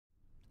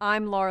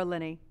I'm Laura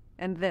Linney,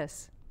 and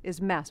this is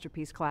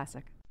Masterpiece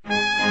Classic.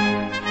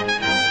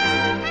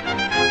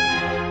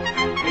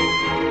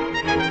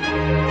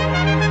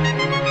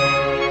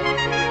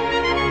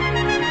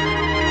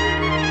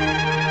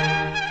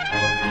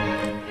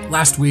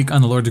 Last week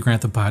on the Lords of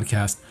Grantham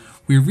podcast,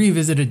 we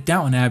revisited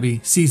Downton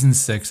Abbey Season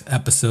 6,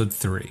 Episode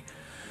 3,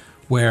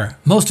 where,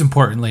 most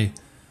importantly,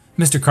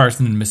 Mr.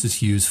 Carson and Mrs.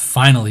 Hughes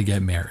finally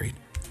get married.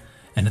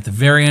 And at the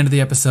very end of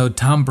the episode,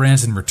 Tom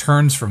Branson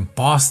returns from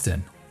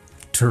Boston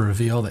to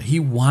reveal that he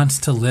wants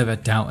to live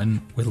at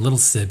Downton with little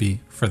Sybil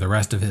for the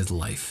rest of his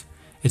life.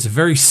 It's a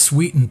very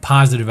sweet and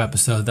positive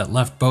episode that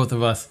left both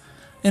of us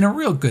in a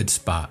real good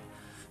spot.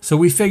 So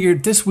we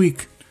figured this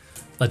week,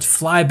 let's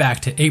fly back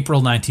to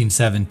April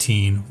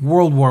 1917.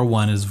 World War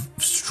I is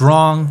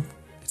strong.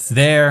 It's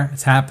there.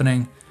 It's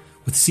happening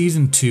with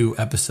Season 2,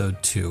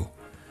 Episode 2.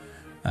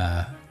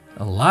 A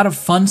lot of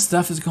fun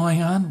stuff is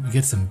going on. We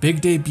get some big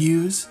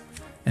debuts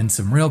and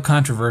some real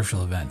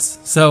controversial events.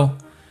 So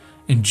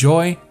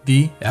enjoy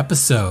the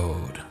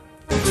episode.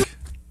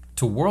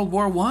 To World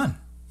War I.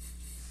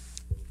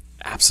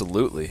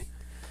 Absolutely.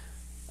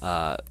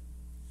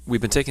 We've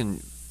been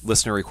taking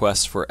listener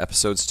requests for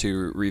episodes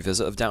to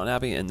revisit of Downton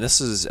Abbey, and this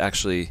is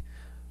actually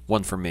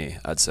one for me,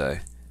 I'd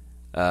say.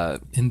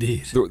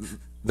 Indeed.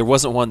 There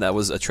wasn't one that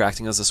was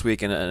attracting us this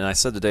week, and I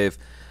said to Dave,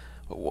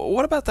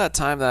 what about that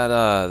time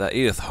that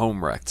Edith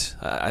home wrecked?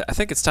 I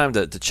think it's time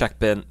to check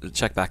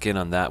back in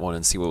on that one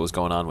and see what was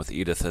going on with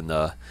Edith and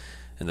the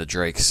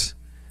Drakes.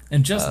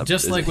 And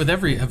just like with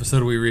every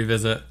episode we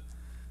revisit,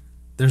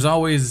 there's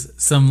always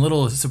some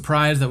little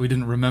surprise that we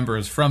didn't remember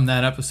is from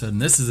that episode,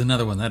 and this is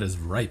another one that is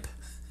ripe.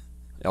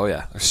 Oh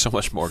yeah, there's so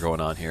much more going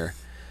on here.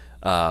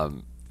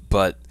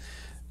 But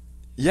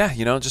yeah,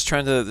 just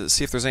trying to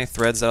see if there's any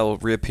threads that'll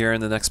reappear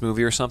in the next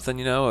movie or something.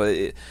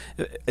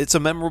 It's a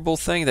memorable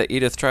thing that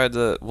Edith tried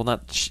to.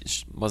 Well,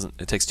 she wasn't.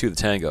 It takes two to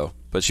tango,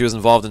 but she was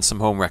involved in some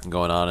home wrecking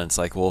going on, and it's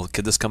like, well,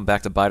 could this come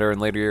back to bite her in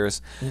later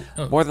years?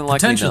 More than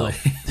likely, no.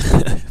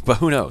 But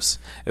who knows?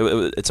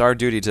 It's our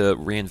duty to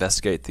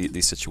reinvestigate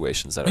these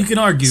situations. That you can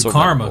argue so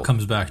karma memorable.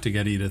 Comes back to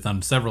get Edith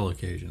on several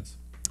occasions.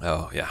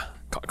 Oh yeah,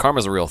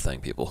 karma's a real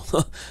thing, people.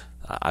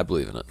 I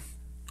believe in it.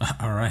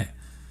 All right.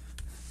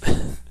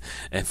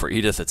 And for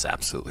Edith, it's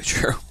absolutely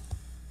true.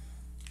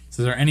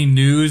 So is there any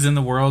news in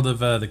the world of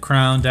The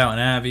Crown, Downton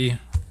Abbey?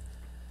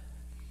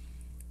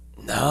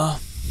 No.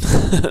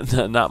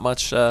 Not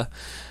much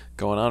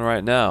going on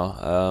right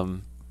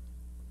now.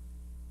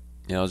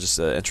 Just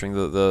entering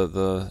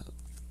the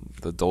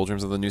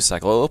doldrums of the news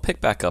cycle. It'll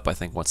pick back up, I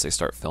think, once they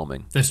start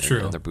filming. That's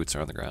true. And their boots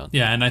are on the ground.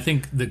 Yeah, and I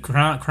think The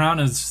Crown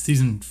is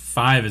Season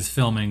 5 is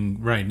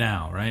filming right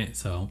now, right?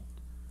 So,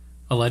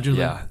 allegedly?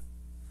 Yeah.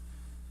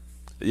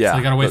 So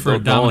I gotta wait for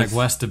Dominic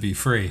West to be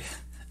free.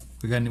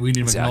 We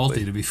need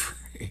McNulty to be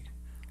free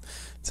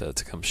to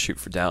come shoot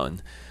for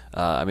Downton.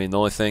 The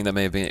only thing that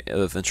may have been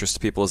of interest to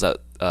people is that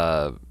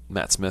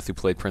Matt Smith, who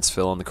played Prince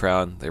Phil in The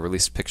Crown, they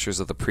released pictures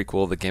of the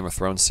prequel of the Game of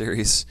Thrones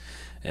series,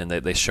 and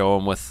they show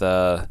him with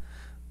that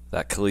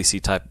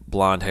Khaleesi type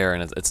blonde hair,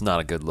 and it's not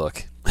a good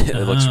look. It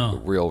looks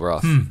real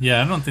rough.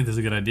 Yeah, I don't think that's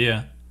a good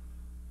idea.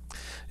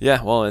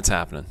 Yeah, well, it's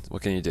happening.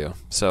 What can you do?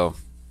 So,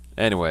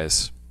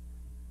 anyways,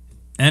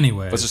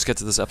 let's just get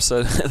to this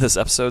episode. This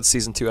episode,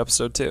 Season 2,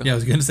 Episode 2. Yeah, I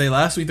was going to say,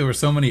 last week there were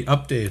so many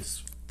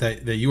updates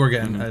that you were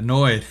getting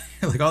annoyed.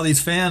 Like, all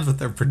these fans with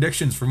their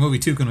predictions for movie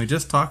 2. Can we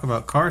just talk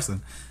about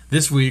Carson?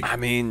 This week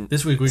we got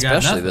especially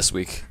nothing. This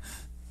week.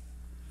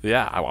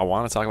 Yeah, I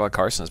want to talk about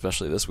Carson,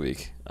 especially this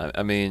week.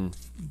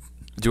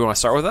 Do you want to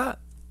start with that?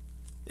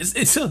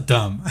 It's so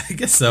dumb. I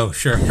guess so,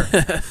 sure.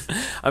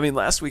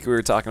 Last week we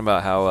were talking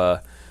about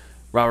how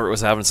Robert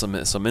was having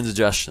some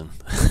indigestion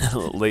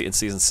late in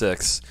Season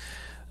 6.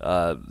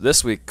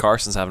 This week,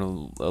 Carson's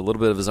having a little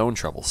bit of his own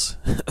troubles.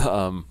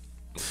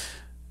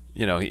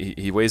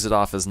 He weighs it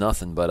off as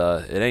nothing,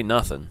 but it ain't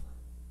nothing.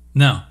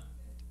 No,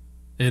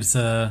 it's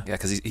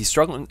because he's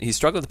struggling. He's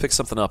struggling to pick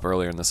something up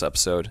earlier in this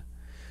episode,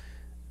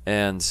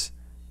 and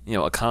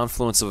a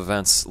confluence of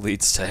events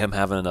leads to him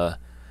having a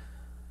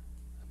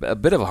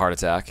bit of a heart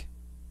attack.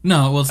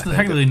 No, well, it's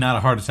technically not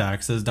a heart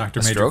attack, says Dr.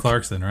 Major stroke?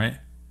 Clarkson, right?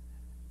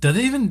 They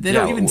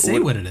don't even say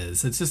what it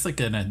is. It's just like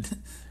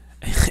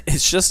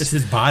it's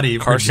his body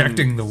Carson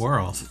projecting the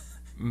world,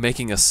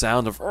 making a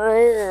sound of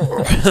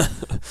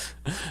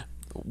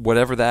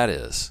whatever that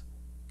is.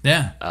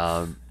 Yeah.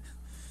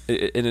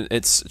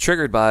 It's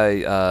triggered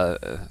by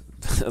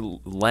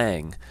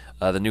Lang,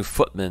 the new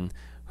footman,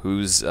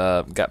 who's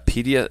got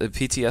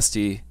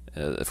PTSD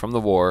from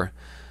the war.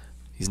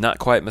 He's not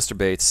quite Mr.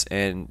 Bates,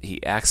 and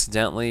he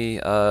accidentally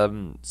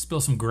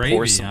spills some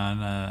gravy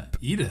on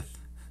Edith.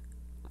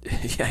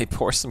 Yeah, he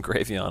pours some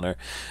gravy on her,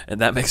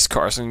 and that makes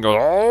Carson go,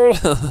 oh!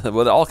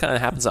 Well, it all kind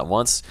of happens at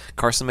once.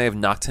 Carson may have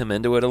knocked him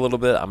into it a little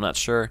bit. I'm not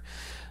sure.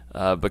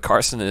 But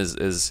Carson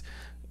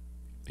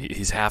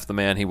he's half the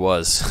man he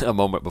was a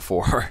moment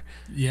before.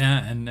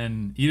 Yeah,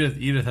 and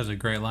Edith has a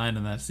great line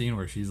in that scene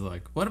where she's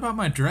like, what about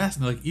my dress?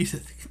 And they're like,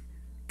 Edith,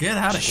 get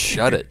out of here.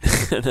 Shut it.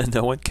 And then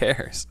no one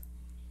cares.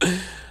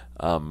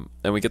 And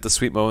we get the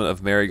sweet moment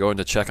of Mary going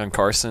to check on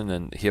Carson,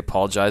 and he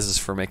apologizes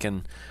for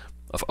making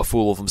a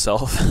fool of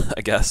himself,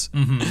 I guess.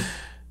 Mm-hmm.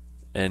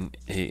 And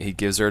he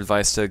gives her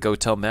advice to go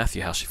tell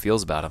Matthew how she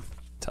feels about him.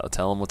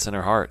 Tell him what's in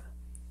her heart.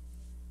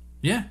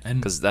 Yeah, and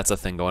because that's a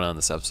thing going on in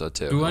this episode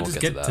too. Do we want to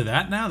just get to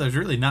that now? There's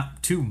really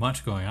not too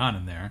much going on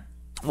in there.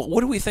 Well,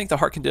 what do we think the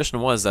heart condition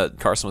was that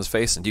Carson was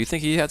facing? Do you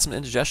think he had some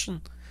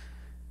indigestion?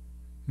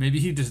 Maybe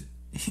he just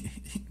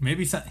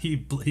he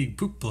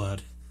pooped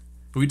blood,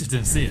 but we just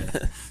didn't see it.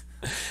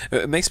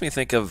 It makes me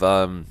think of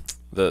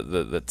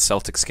the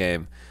Celtics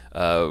game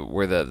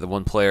where the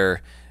one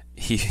player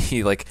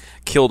he like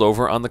killed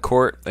over on the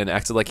court and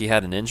acted like he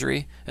had an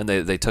injury, and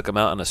they took him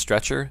out on a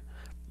stretcher,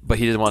 but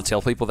he didn't want to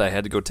tell people that he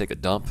had to go take a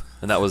dump,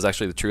 and that was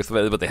actually the truth of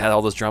it. But they had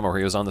all this drama where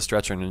he was on the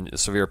stretcher and in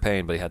severe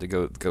pain, but he had to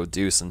go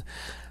deuce, and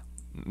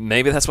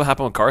maybe that's what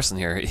happened with Carson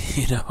here.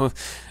 He's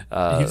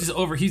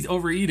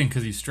overeating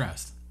because he's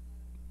stressed.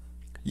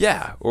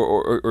 Yeah,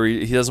 or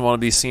he doesn't want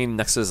to be seen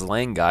next to this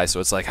Lang guy, so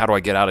it's like, how do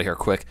I get out of here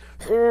quick?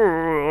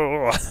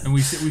 And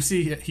we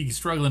see he's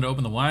struggling to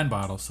open the wine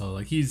bottle, so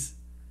like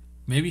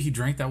maybe he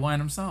drank that wine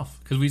himself,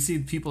 because we see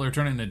people are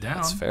turning it down.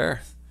 That's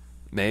fair.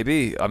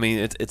 Maybe. I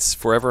mean, it's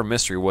forever a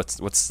mystery.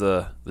 What's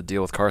the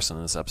deal with Carson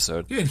in this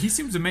episode? Yeah, and he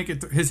seems to make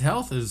it. His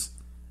health is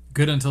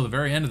good until the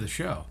very end of the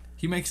show.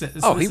 He makes it.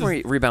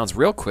 He rebounds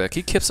real quick.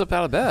 He kips up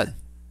out of bed.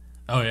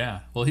 Oh yeah.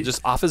 Well, he just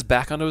off his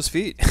back onto his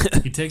feet.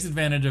 He takes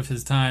advantage of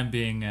his time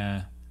being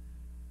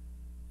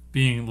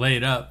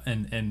laid up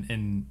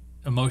and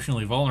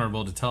emotionally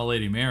vulnerable to tell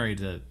Lady Mary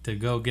to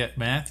go get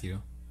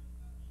Matthew.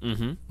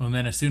 Mm-hmm. And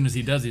then as soon as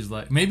he does, he's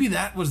like, maybe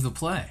that was the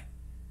play.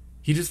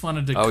 He just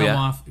wanted to come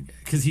off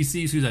because he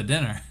sees who's at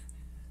dinner.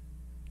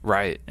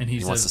 Right. And he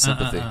says, wants the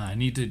sympathy. I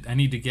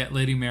need to get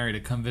Lady Mary to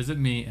come visit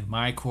me in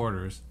my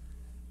quarters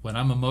when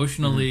I'm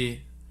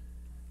emotionally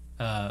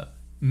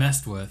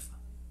messed with.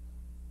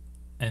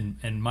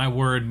 And my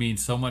word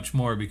means so much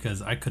more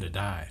because I could have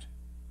died.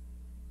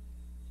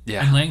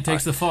 Yeah. And Lang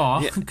takes the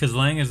fall because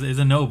Lang is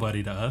a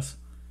nobody to us.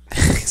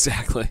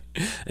 Exactly.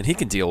 And he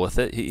can deal with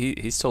it.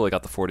 He's totally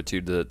got the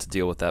fortitude to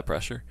deal with that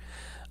pressure.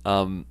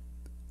 I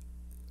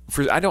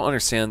don't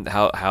understand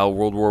how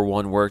World War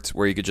I worked,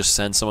 where you could just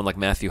send someone like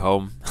Matthew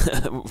home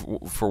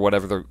for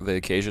whatever the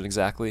occasion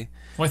exactly.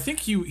 Well, I think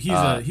he's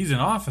an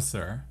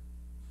officer.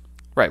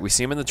 Right. We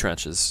see him in the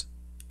trenches.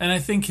 And I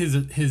think his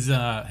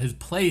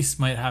place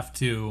might have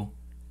to.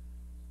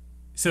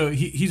 So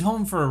he's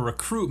home for a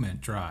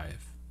recruitment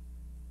drive.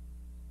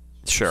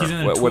 Sure, he's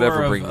in a tour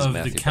whatever brings of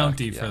Matthew the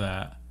county back, for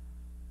that.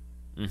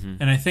 Mm-hmm.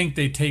 And I think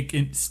they take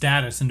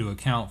status into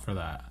account for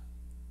that.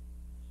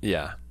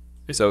 Yeah.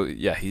 So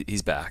yeah,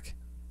 he's back.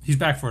 He's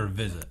back for a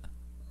visit.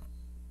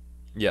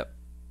 Yep.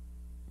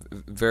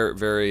 Very,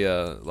 very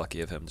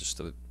lucky of him just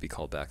to be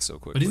called back so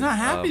quickly. But he's not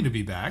happy to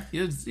be back.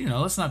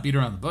 Let's not beat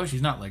around the bush.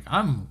 He's not like,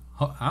 I'm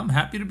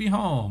happy to be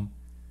home.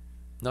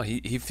 No,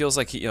 he feels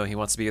like he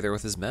wants to be there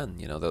with his men.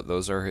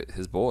 Those are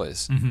his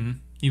boys. Mm-hmm.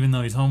 Even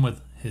though he's home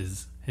with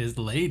his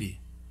lady,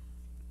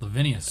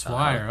 Lavinia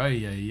Swire.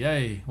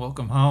 Ay,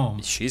 welcome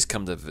home. She's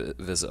come to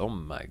visit. Oh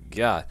my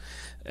God.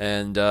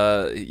 And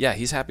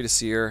he's happy to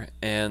see her.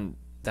 And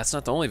that's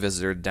not the only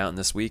visitor down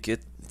this week.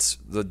 It's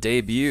the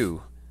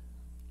debut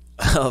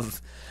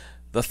of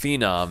the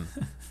phenom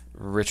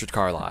Richard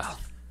Carlisle.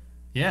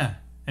 Yeah,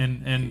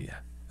 and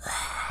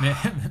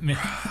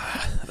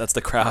that's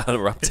the crowd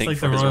erupting.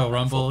 It's like the Royal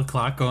Rumble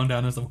clock going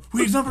down. And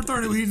he's number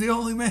 30. He's the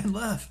only man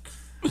left.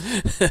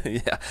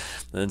 Yeah,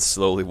 and then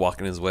slowly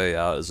walking his way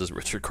out is just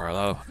Richard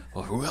Carlisle.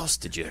 Well, who else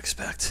did you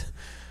expect?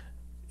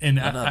 And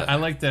I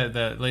like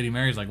that Lady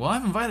Mary's like, well,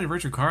 I've invited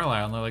Richard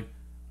Carlisle, and they're like,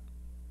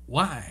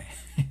 why?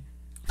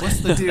 What's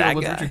the deal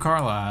with Richard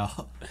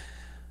Carlisle?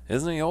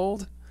 Isn't he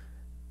old?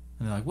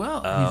 And they're like,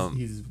 well,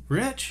 he's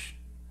rich.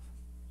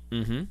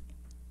 Mm-hmm.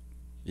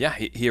 Yeah,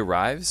 he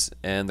arrives,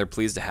 and they're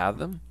pleased to have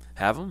him.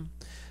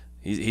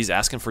 He's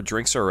asking for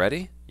drinks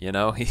already.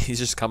 He's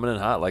just coming in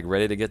hot, like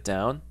ready to get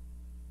down.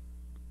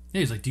 Yeah,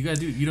 he's like, do you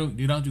guys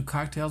you don't do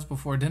cocktails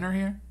before dinner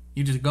here?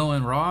 You just go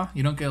in raw?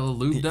 You don't get a little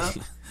lubed up?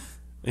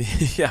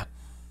 Yeah.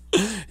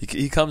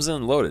 He comes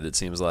in loaded, it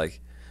seems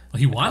like. Well,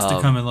 he wants to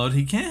come in loaded.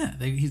 He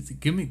can't. He's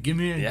give me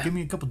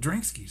a couple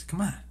drinkskis.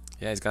 Come on.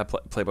 Yeah, he's got to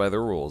play by the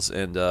rules.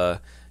 And,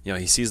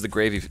 he sees the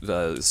gravy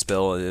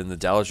spill, and the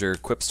Dowager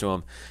quips to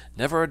him,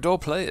 never a dull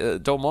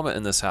moment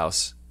in this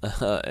house.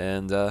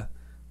 And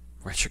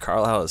Richard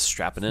Carlisle is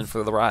strapping in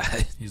for the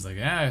ride. He's like,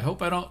 I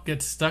hope I don't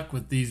get stuck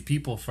with these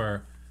people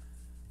for,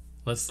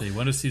 let's see,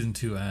 when does season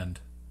 2 end?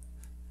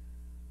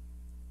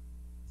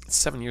 It's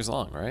 7 years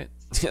long, right?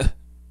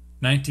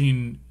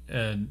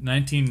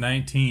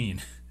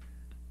 1919.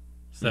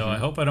 So I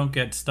hope I don't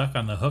get stuck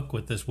on the hook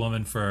with this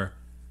woman for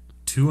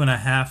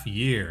 2.5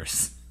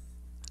 years.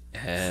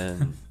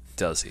 And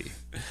does he?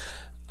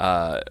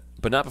 But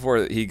not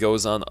before he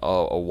goes on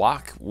a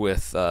walk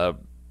with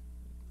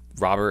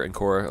Robert and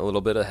Cora a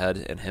little bit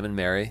ahead, and him and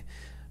Mary.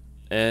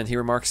 And he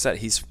remarks that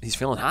he's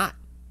feeling hot.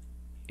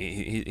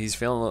 He's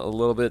feeling a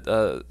little bit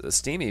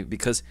steamy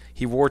because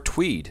he wore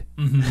tweed.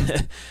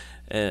 Mm-hmm.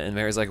 And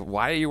Mary's like,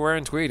 why are you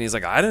wearing tweed? And he's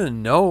like, I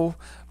didn't know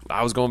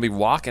I was going to be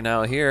walking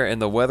out here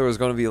and the weather was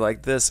going to be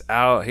like this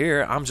out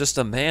here. I'm just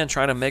a man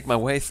trying to make my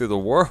way through the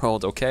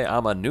world, okay?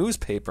 I'm a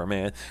newspaper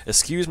man.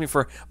 Excuse me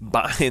for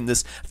buying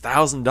this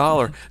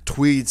 $1,000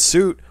 tweed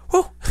suit.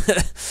 Woo!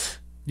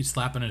 He's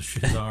slapping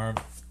his arm.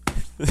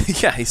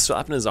 Yeah, he's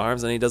slapping his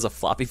arms and he does a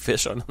floppy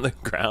fish on the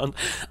ground.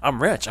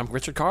 I'm rich. I'm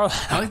Richard Carlisle.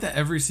 I like that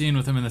every scene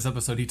with him in this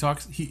episode,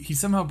 he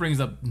somehow brings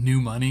up new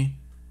money.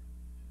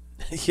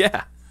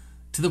 Yeah.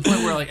 To the point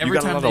where, like, every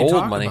time they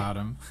talk about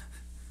him,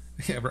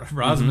 yeah,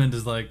 Rosamund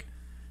is like,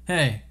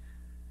 hey,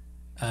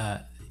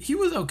 he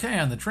was okay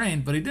on the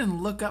train, but he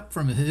didn't look up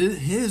from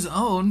his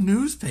own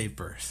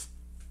newspapers.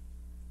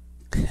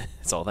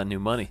 It's all that new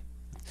money.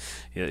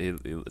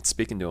 It's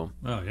speaking to him.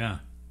 Oh, yeah.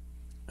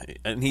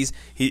 And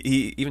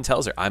he even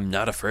tells her, I'm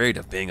not afraid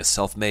of being a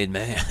self-made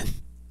man.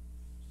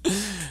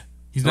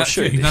 He's not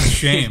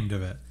ashamed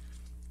of it.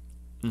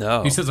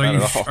 No. He says,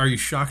 are you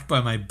shocked by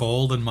my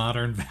bold and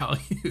modern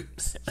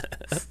values?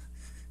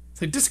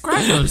 It's like,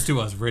 describe those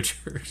to us,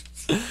 Richard.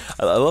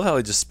 I love how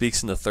he just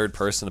speaks in the third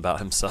person about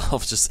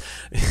himself. Just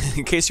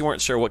in case you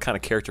weren't sure what kind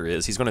of character he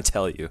is, he's going to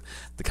tell you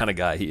the kind of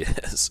guy he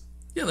is.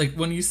 Yeah, like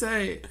when you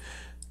say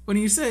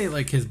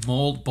like his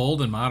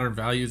bold and modern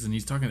values, and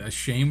he's talking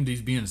ashamed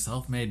he's being a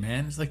self-made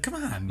man, it's like, come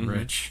on,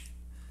 Rich.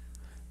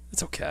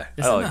 It's okay.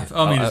 It's enough.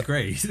 It's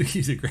great.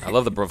 He's a great. I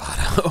love the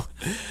bravado.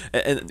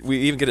 And we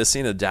even get a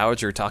scene of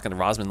Dowager talking to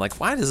Rosamund, like,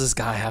 why does this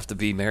guy have to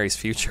be Mary's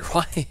future?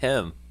 Why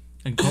him?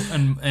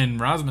 And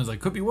Rosamund's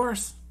like, could be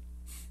worse.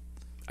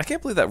 I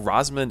can't believe that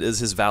Rosamund is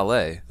his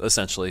valet,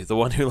 essentially, the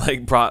one who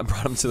like brought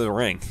him to the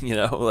ring. You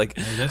know, like,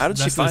 how did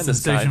she find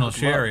this guy? Sensational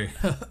Sherry.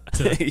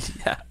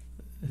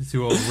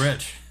 To old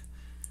Rich.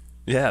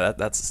 Yeah,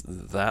 that's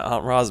that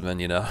Aunt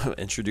Rosamund, you know,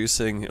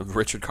 introducing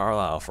Richard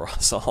Carlisle for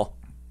us all.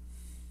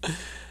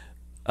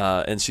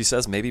 And she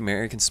says maybe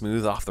Mary can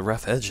smooth off the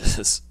rough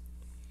edges.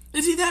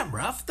 Is he that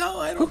rough,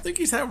 though? I don't think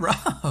he's that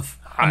rough.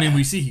 I mean,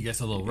 we see he gets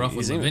a little rough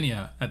with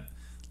Lavinia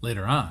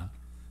later on.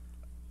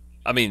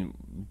 I mean,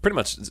 pretty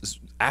much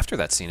after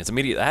that scene. It's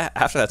immediate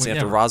after that scene.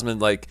 After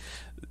Rosamund, like,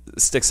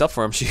 sticks up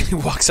for him, she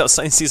walks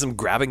outside and sees him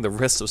grabbing the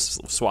wrist of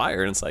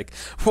Swire. And it's like,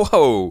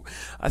 whoa,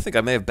 I think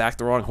I may have backed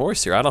the wrong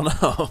horse here. I don't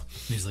know. And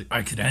he's like,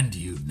 I could end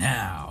you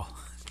now.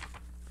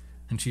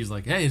 And she's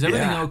like, hey, is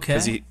everything okay?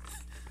 He's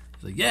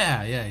like,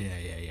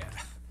 yeah.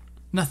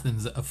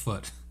 Nothing's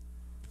afoot.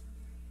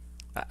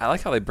 I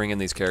like how they bring in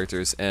these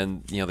characters,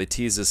 and you know they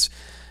tease this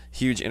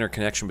huge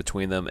interconnection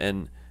between them,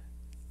 and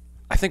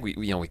I think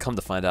we come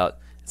to find out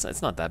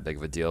it's not that big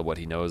of a deal what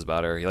he knows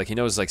about her. Like he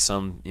knows like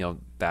some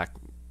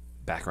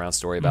background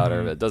story about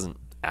her, but it doesn't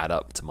add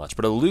up to much,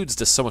 but it alludes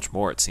to so much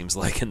more. It seems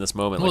like in this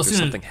moment, like there's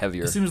something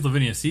heavier. As soon as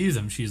Lavinia sees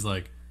him, she's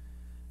like,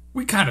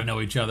 "We kind of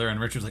know each other," and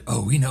Richard's like,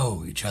 "Oh, we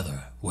know each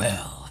other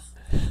well."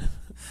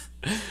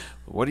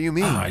 What do you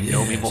mean? You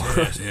know me more?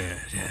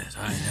 Yes,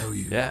 I know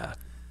you. Yeah.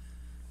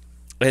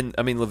 And,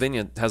 I mean,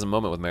 Lavinia has a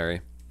moment with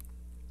Mary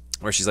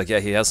where she's like, yeah,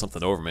 he has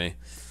something over me.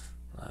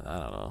 I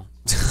don't know.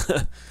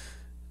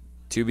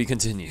 To be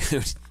continued.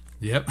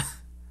 Yep.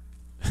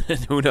 And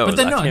who knows? But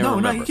then, no,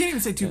 you can't even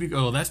say to be...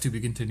 Oh, that's to be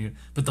continued.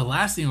 But the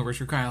last scene with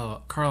Richard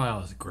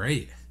Carlisle is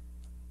great.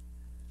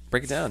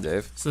 Break it down,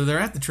 Dave. So they're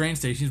at the train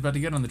station. He's about to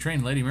get on the train.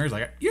 And Lady Mary's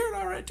like, you're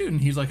an all right dude.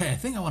 And he's like, hey, I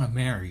think I want to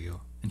marry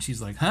you. And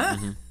she's like, huh?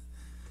 Mm-hmm.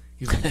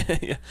 He's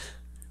like, yeah.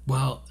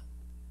 Well,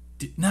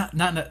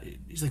 not.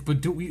 He's like,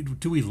 but do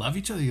we love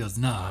each other? He goes,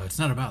 no, it's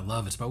not about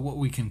love. It's about what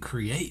we can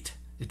create.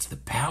 It's the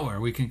power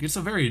we can. It's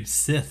a very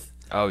Sith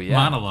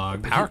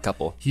monologue. Power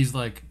couple. He's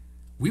like,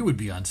 we would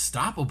be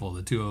unstoppable,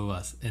 the two of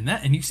us.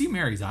 And you see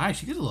Mary's eye.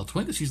 She gets a little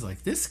twinkle. She's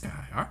like, this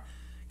guy,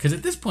 because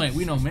at this point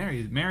we know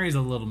Mary's a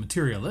little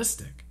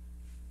materialistic.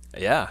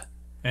 Yeah.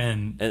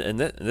 And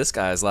this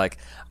guy is like,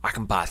 I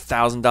can buy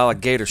 $1,000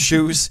 Gator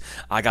shoes.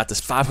 I got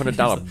this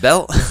 $500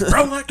 belt.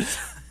 Rolex.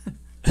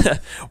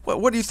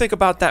 What do you think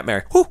about that,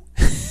 Mary? Woo!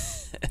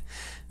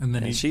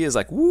 And she is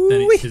like, woo!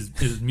 Then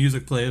his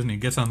music plays and he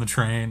gets on the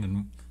train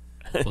and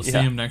we'll see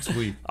him next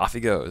week. Off he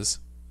goes.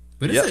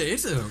 But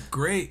it's a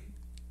great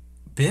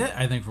bit,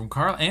 I think, from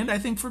Carl, and I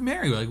think from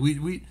Mary. Like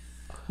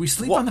we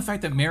sleep on the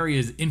fact that Mary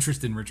is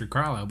interested in Richard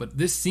Carlisle, but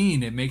this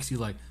scene, it makes you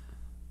like,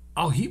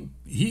 oh,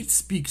 he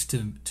speaks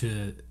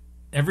to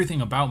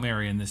everything about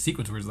Mary in this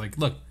sequence where it's like,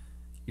 look,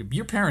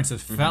 your parents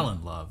have fell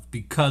in love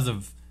because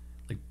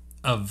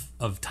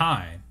of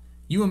time.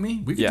 You and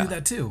me, we could do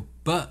that too.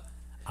 But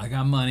I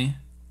got money.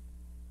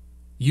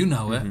 You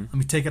know it. Let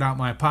me take it out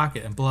my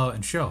pocket and blow it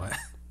and show it.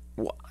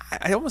 Well,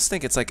 I almost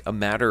think it's like a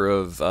matter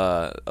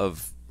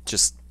of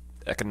just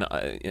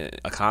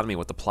economy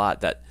with the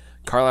plot that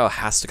Carlisle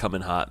has to come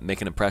in hot,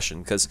 make an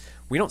impression, because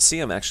we don't see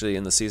him actually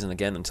in the season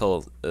again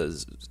until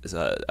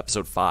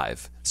episode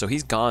 5. So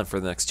he's gone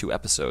for the next 2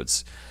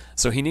 episodes.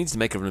 So he needs to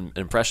make an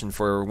impression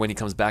for when he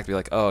comes back to be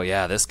like, oh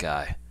yeah, this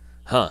guy,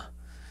 huh?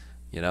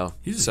 You know,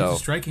 he's a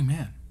striking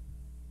man.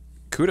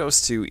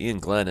 Kudos to Ian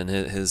Glenn and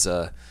his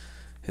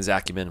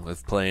acumen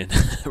with playing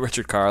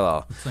Richard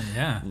Carlisle.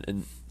 Yeah,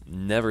 and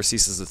never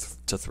ceases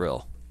to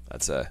thrill,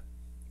 I'd say.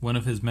 one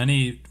of his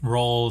many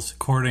roles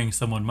courting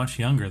someone much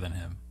younger than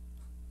him.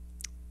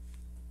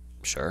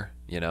 Sure,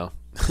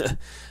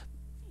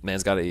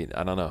 man's got to eat.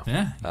 I don't know.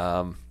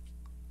 Yeah.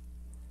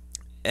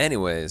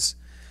 Anyways,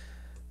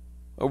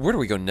 where do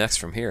we go next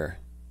from here?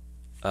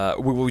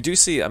 We do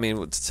see,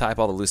 to tie up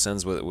all the loose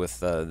ends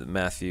with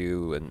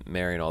Matthew and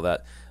Mary and all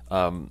that,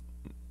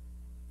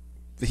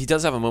 he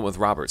does have a moment with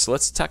Robert. So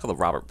let's tackle the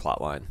Robert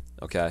plotline,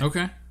 okay?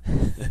 Okay.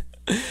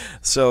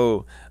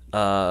 So,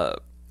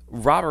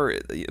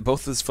 Robert,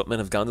 both of his footmen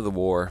have gone to the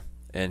war,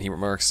 and he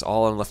remarks,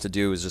 all I'm left to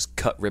do is just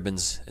cut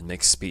ribbons and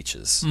make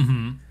speeches.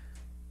 Mm-hmm.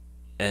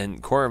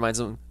 And Cora reminds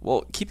him,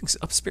 well, keeping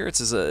up spirits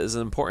is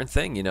an important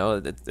thing,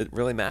 it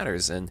really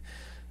matters. And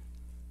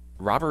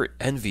Robert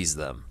envies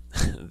them,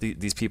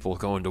 these people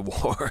going to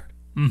war.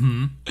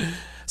 Mm-hmm.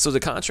 So to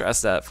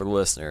contrast that for the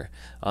listener,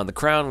 on The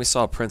Crown we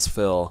saw Prince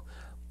Phil,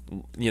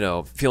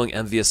 feeling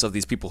envious of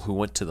these people who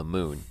went to the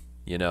moon.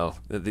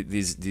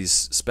 These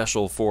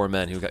special 4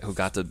 men who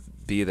got to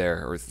be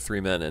there, or 3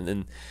 men, and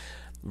then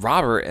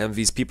Robert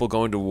envies people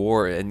going to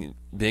war and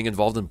being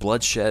involved in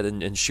bloodshed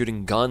and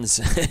shooting guns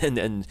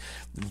and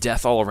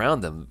death all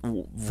around them.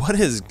 What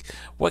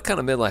kind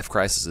of midlife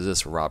crisis is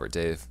this for Robert,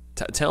 Dave?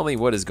 Tell me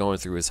what is going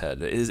through his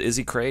head. Is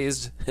he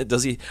crazed?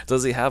 Does he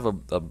have a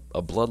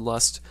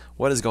bloodlust?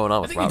 What is going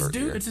on with Robert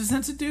here? It's a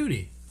sense of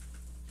duty.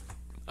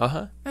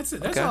 Uh-huh. That's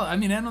Okay. all. I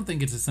don't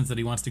think it's a sense that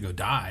he wants to go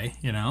die,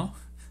 I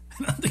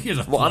don't think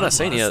it's a Well, I'm not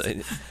saying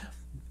bloodlust.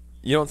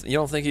 you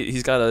don't think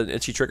he's got an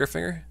itchy trigger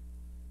finger?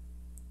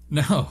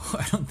 No,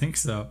 I don't think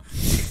so.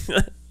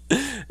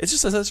 It's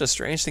just such a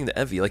strange thing to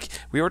envy. Like,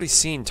 we already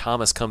seen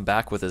Thomas come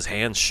back with his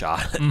hand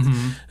shot,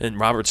 and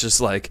Robert's just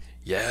like,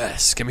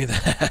 yes, give me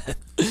that.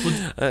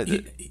 Well,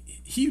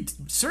 he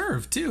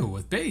served too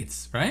with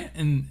Bates, right?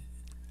 And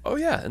oh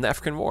yeah, in the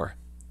African War.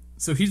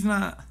 so he's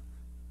not.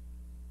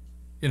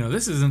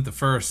 This isn't the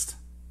first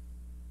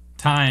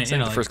time. It's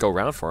like the first go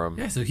round for him.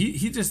 Yeah, so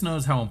he just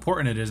knows how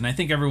important it is, and I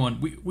think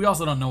everyone. We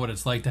also don't know what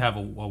it's like to have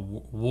a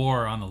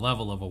war on the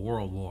level of a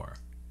world war.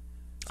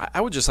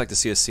 I would just like to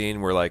see a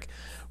scene where, like,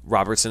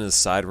 Robert's in his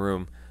side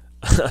room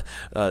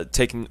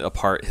taking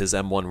apart his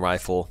M1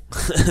 rifle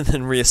and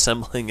then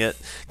reassembling it,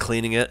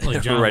 cleaning it,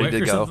 Like John ready Wick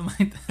to or go.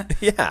 something like that.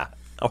 Yeah,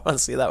 I want to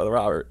see that with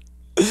Robert.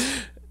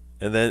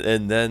 And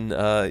then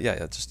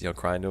just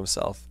crying to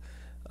himself.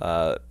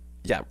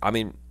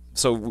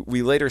 So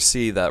we later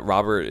see that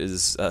Robert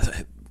is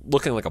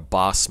looking like a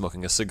boss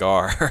smoking a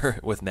cigar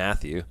with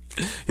Matthew.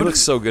 He looks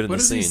so good in the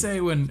scene. What does he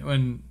say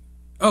when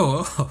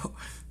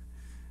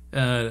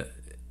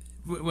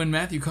when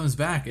Matthew comes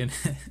back and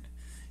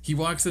he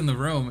walks in the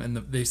room and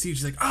they see,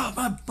 she's like,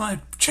 oh, my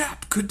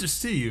chap, good to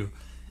see you.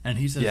 And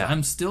he says,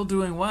 I'm still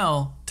doing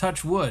well,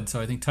 touch wood.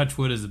 So I think touch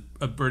wood is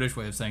a British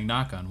way of saying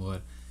knock on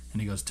wood.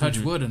 And he goes, touch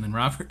wood. And then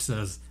Robert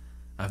says,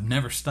 I've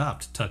never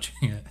stopped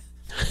touching it.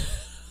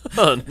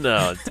 Oh,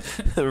 no.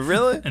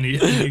 Really? And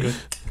he goes,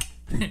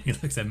 he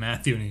looks at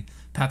Matthew and he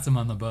pats him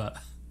on the butt.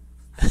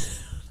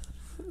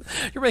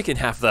 You're making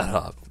half that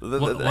up.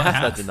 What half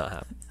half? that did not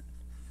happen.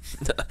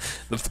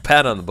 The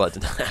pat on the butt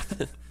did not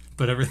happen.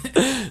 But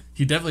everything,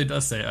 he definitely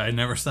does say, I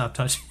never stop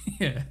touching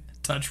it.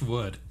 Touch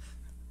wood.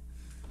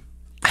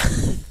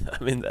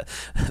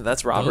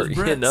 That's Robert, Those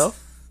Brits.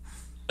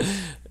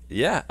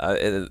 Yeah,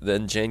 and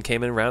then Jane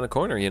came in around the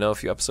corner, a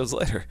few episodes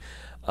later.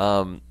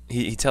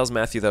 He tells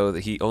Matthew, though,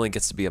 that he only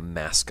gets to be a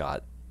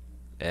mascot.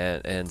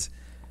 And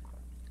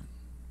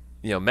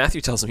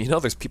Matthew tells him,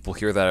 there's people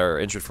here that are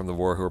injured from the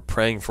war who are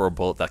praying for a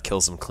bullet that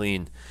kills them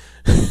clean.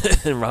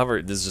 And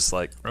Robert is just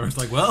like... Robert's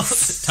like, well,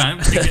 it's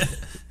time to get...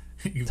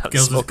 He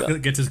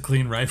gets his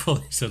clean rifle.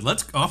 He said,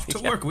 let's off to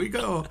work we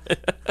go.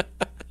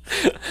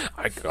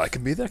 I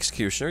can be the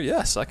executioner.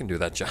 Yes, I can do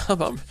that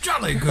job. I'm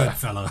jolly good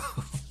fellow.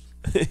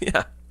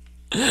 Yeah.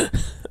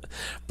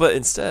 But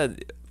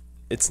instead,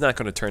 it's not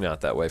going to turn out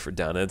that way for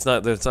Downton. It's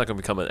not going to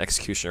become an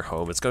executioner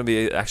home. It's going to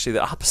be actually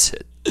the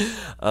opposite.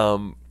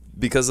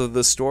 Because of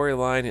the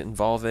storyline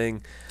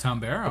involving Tom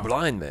Barrow, a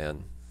blind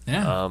man.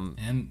 Yeah.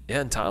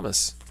 And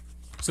Thomas.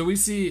 So we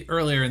see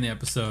earlier in the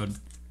episode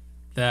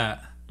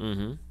that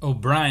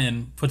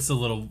O'Brien puts a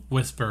little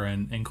whisper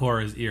in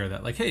Cora's ear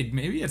that, like, hey,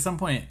 maybe at some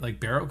point, like,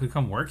 Barrow could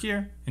come work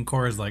here. And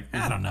Cora's like,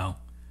 I don't know.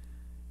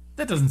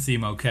 That doesn't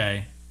seem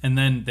okay. And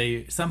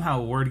then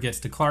somehow word gets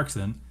to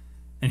Clarkson,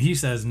 and he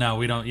says, no,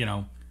 we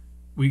don't,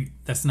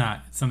 that's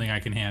not something I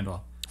can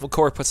handle. Well,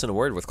 Cora puts in a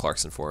word with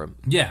Clarkson for him.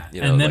 Yeah,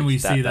 and then we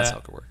see that's how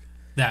it could work.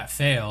 That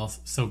fails.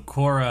 So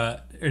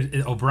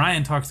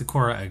O'Brien talks to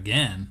Cora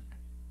again,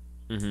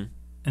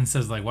 and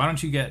says, like, why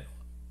don't you get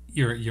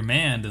your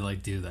man to,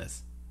 like, do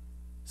this?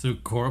 So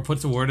Cora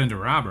puts a word into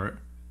Robert.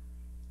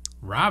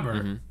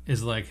 Robert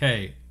is like,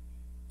 hey,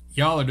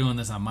 y'all are doing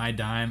this on my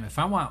dime. If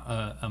I want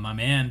my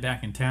man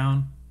back in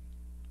town,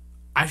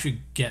 I should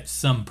get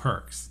some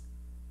perks.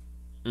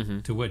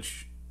 To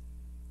which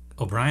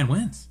O'Brien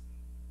wins.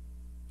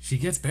 She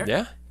gets Barrow.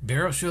 Yeah.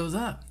 Barrow shows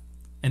up.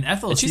 And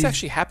Ethel... And she's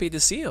actually happy to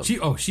see him. She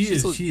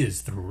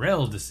is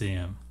thrilled to see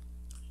him.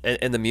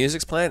 And the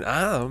music's playing,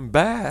 I'm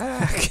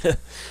back.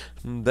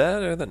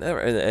 Better than ever.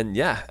 And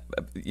yeah,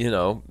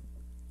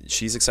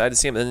 she's excited to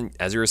see him. And then,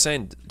 as you were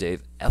saying,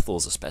 Dave,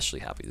 Ethel's especially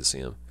happy to see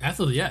him.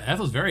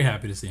 Ethel's very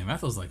happy to see him.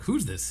 Ethel's like,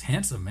 who's this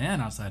handsome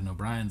man outside? And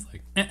O'Brien's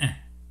like,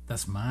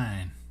 that's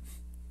mine.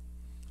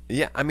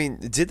 Yeah, I mean,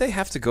 did they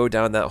have to go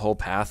down that whole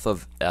path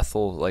of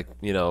Ethel, like,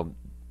 you know,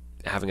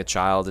 having a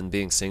child and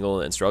being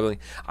single and struggling?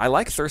 I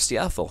like thirsty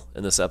Ethel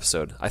in this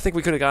episode. I think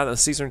we could have gotten a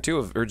season or 2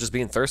 of her just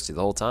being thirsty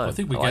the whole time. Well, I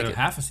think we got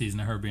half a season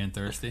of her being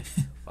thirsty.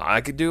 I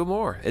could do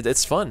more.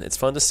 It's fun. It's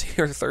fun to see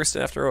her thirsty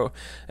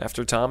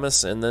after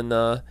Thomas, and then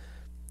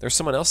there's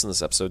someone else in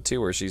this episode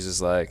too, where she's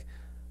just like,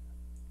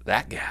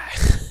 that guy,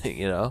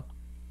 you know.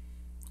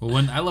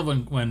 Well, I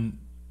love when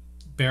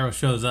Barrow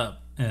shows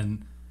up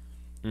and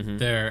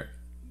Mr.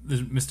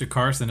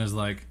 Carson is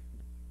like,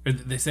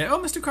 they say, "Oh,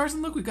 Mr.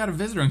 Carson, look, we got a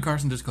visitor," and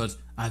Carson just goes,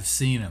 "I've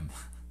seen him."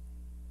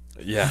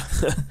 Yeah.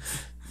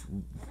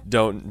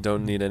 Don't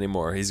need any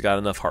more. He's got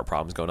enough heart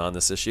problems going on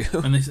this issue.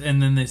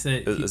 And then they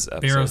say,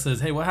 Barrow says,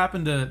 "Hey, what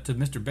happened to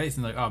Mr. Bates?"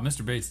 And they're like, "Oh,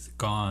 Mr. Bates is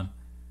gone."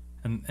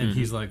 And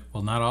he's like,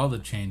 "Well, not all the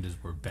changes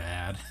were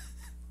bad."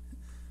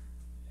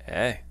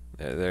 Hey,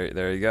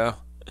 there you go.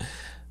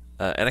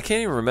 And I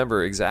can't even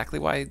remember exactly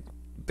why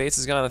Bates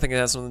is gone. I think it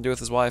has something to do with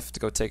his wife to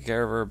go take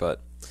care of her,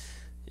 but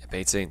yeah,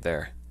 Bates ain't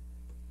there.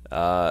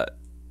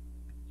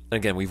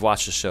 Again, we've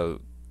watched the show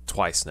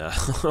twice now.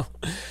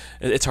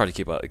 It's hard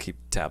to keep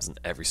tabs on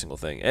every single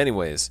thing.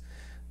 Anyways,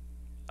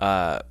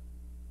 yeah,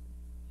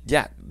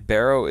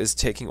 Barrow is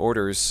taking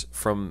orders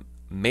from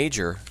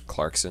Major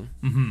Clarkson.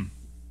 Mm-hmm.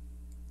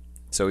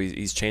 So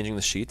he's changing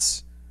the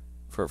sheets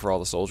for all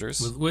the soldiers.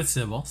 With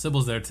Sybil.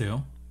 Sybil's there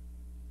too.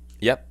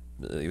 Yep,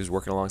 he was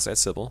working alongside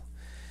Sybil,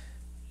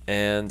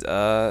 and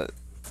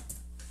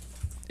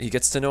he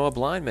gets to know a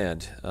blind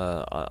man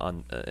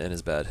in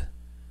his bed.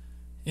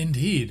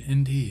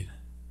 Indeed.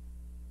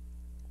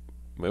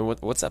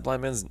 What's that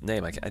blind man's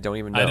name? I don't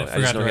even know. I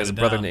just know he has a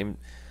brother named.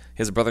 He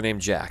has a brother named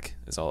Jack.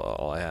 Is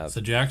all I have.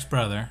 So Jack's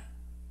brother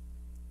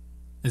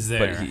is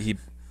there. But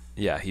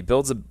he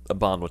builds a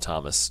bond with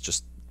Thomas.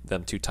 Just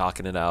them two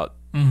talking it out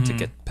to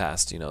get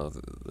past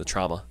the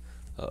trauma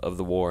of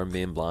the war and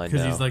being blind.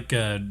 Because he's like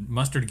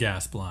mustard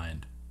gas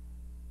blind.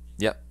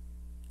 Yep,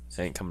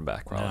 he ain't coming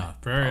back. Probably. Yeah,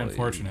 very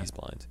unfortunate. He's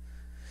blind.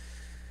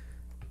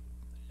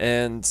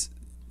 And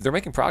they're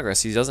making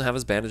progress. He doesn't have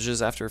his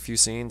bandages after a few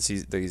scenes.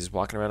 He's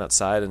walking around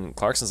outside, and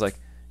Clarkson's like,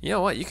 "You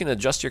know what? You can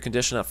adjust your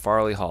condition at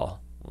Farley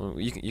Hall.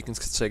 You can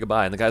say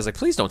goodbye." And the guy's like,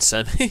 "Please don't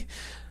send me.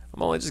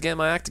 I'm only just getting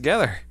my act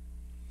together."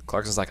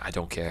 Clarkson's like, "I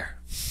don't care."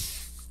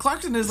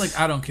 Clarkson is like,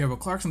 "I don't care," but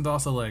Clarkson's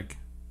also like,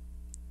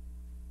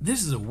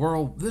 "This is a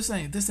world. This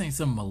ain't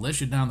some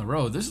militia down the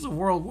road. This is a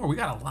world war. We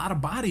got a lot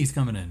of bodies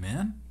coming in,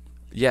 man.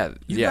 Yeah,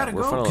 you gotta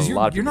we're go funneling a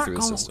lot of people through the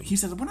going." system. He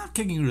says, "We're not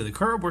kicking you to the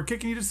curb. We're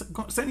kicking you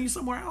sending you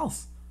somewhere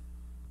else."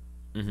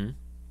 Mm-hmm.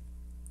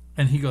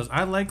 And he goes,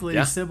 "I like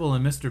Lady Sybil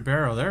and Mr.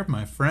 Barrow. They're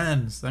my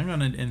friends. I'm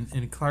gonna."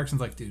 And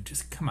Clarkson's like, "Dude,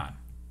 just come on,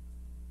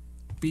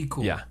 be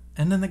cool." Yeah.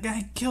 And then the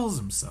guy kills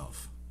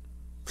himself.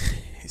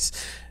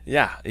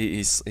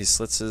 He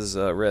slits his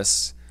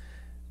wrists,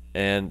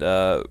 and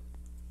barely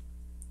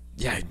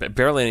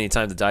any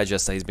time to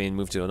digest that he's being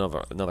moved to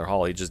another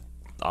hall. He just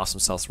offs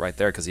himself right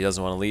there because he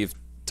doesn't want to leave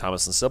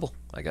Thomas and Sybil,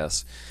 I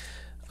guess.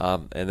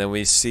 And then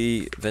we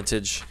see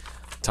vintage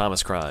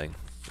Thomas crying.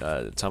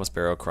 Thomas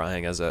Barrow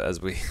crying as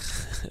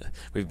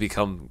we've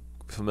become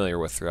familiar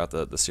with throughout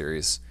the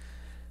series.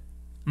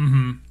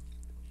 Mm-hmm.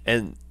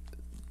 And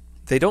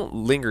they don't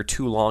linger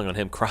too long on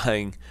him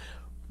crying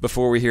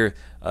before we hear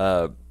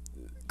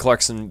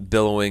Clarkson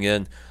billowing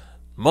in,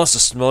 "Must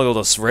have smuggled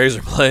a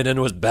razor blade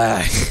into his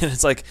bag." And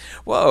it's like,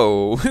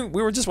 whoa,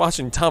 we were just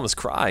watching Thomas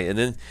cry, and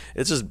then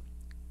it's just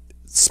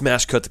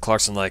smash cut to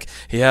Clarkson like,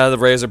 "He had the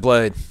razor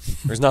blade.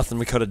 There's nothing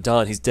we could have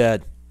done. He's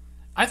dead."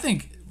 I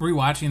think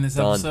rewatching this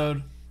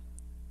episode,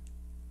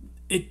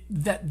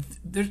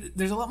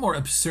 there's a lot more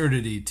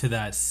absurdity to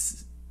that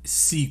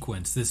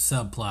sequence, this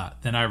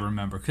subplot, than I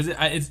remember, because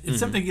it's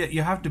something that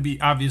you have to be.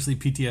 Obviously,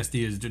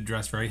 PTSD is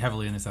addressed very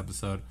heavily in this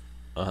episode,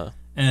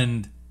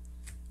 and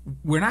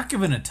we're not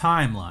given a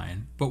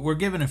timeline, but we're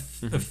given a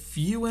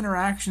few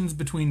interactions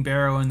between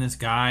Barrow and this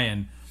guy,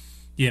 and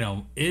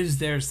is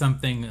there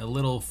something a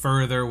little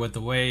further with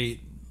the way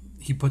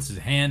he puts his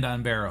hand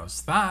on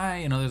Barrow's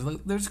thigh?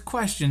 There's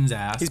questions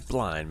asked. He's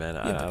blind, man.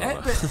 I don't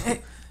know.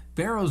 But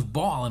Barrow's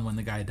bawling when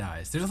the guy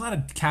dies. There's a lot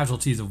of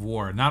casualties of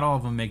war. Not all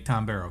of them make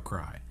Tom Barrow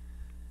cry.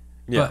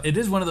 Yeah. But it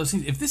is one of those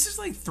things. If this is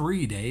like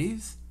 3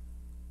 days,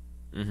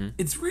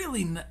 it's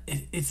really not,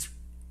 it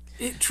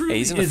truly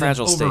he's in a is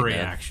fragile an state,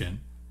 overreaction.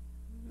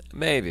 Man.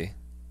 Maybe.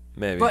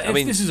 But if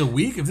this is a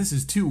week, if this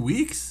is 2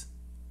 weeks,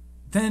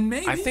 then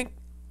maybe. I think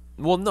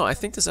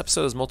this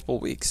episode is multiple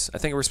weeks. I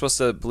think we're supposed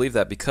to believe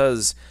that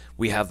because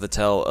we have the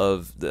tell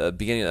of the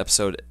beginning of the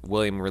episode,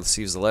 William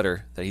receives the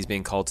letter that he's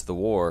being called to the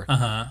war.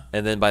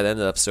 And then by the end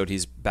of the episode,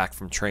 he's back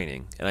from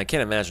training. And I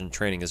can't imagine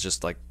training is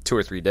just like 2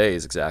 or 3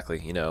 days exactly,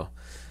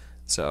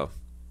 So.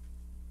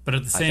 But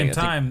at the same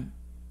time,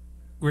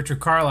 Richard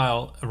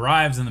Carlisle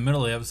arrives in the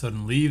middle of the episode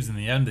and leaves in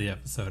the end of the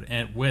episode,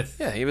 and with...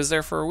 Yeah, he was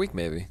there for a week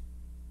maybe.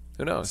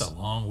 Who knows? It's a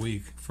long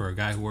week for a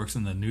guy who works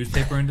in the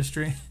newspaper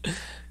industry.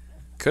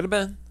 Could have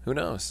been. Who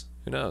knows?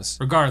 Who knows?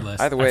 Regardless,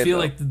 Either way, I feel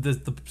like the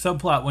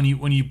subplot,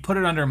 when you put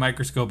it under a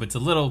microscope, it's a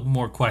little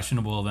more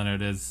questionable than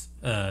it is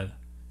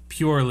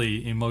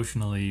purely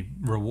emotionally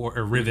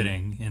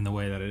riveting in the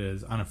way that it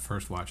is on a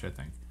first watch, I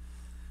think.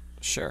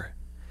 Sure.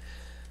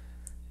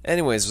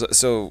 Anyways,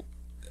 so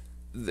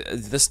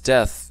this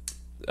death,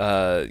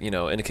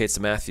 indicates to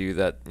Matthew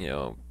that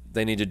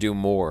they need to do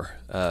more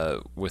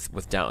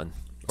with Downton.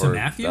 To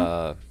Matthew?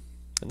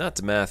 Not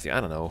to Matthew.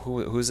 I don't know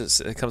who's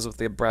it. It comes with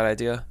the bright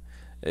idea.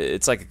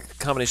 It's like a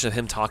combination of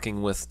him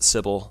talking with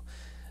Sybil,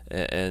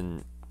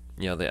 and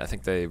I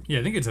think they.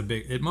 Yeah, I think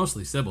it's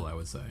mostly Sybil, I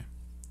would say.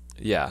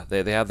 Yeah,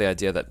 they have the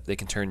idea that they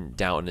can turn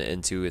Downton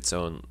into its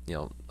own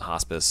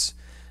hospice,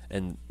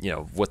 and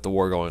with the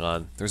war going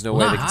on, there's no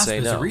way they can say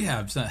no. A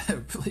rehab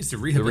place to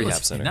rehabilitate,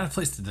 rehab center, not a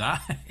place to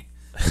die.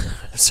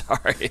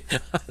 Sorry,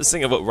 I was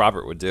thinking what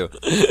Robert would do.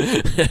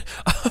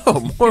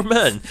 Oh, more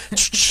men!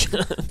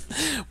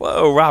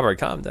 Whoa, Robert,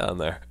 calm down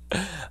there.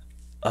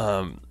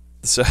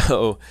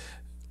 So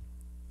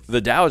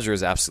the Dowager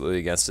is absolutely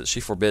against it. She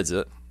forbids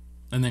it.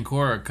 And then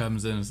Cora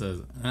comes in and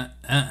says,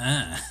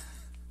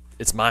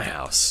 It's my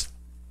house.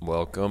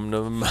 Welcome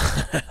to my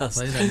house.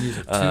 Play that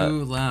music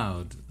too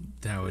loud,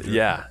 Dowager.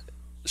 Yeah.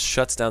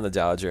 Shuts down the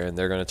Dowager, and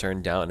they're going to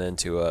turn Downton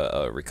into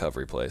a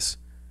recovery place.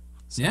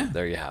 So yeah.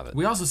 There you have it.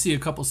 We also see a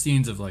couple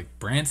scenes of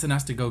Branson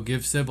has to go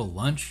give Sybil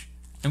lunch.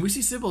 And we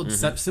see Sybil,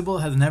 Sybil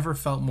has never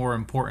felt more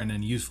important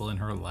and useful in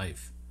her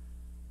life.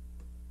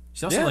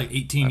 She's also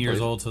 18 years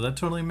old, so that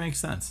totally makes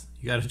sense.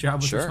 You got a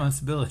job with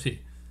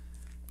responsibility.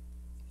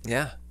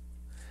 Yeah.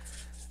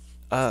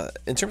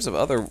 In terms of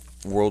other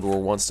World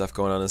War I stuff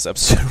going on in this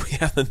episode, we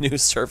have the new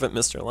servant,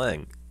 Mr.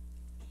 Lang.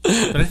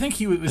 But I think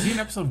was he in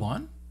episode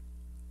 1?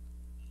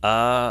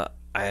 I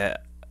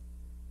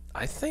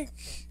think.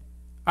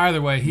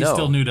 Either way, he's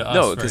still new to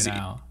us right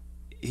now.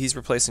 He's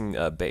replacing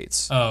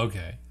Bates. Oh,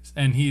 okay.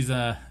 And he's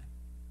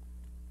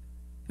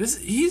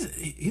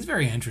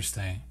very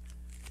interesting.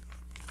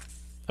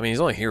 I mean, he's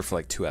only here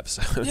for 2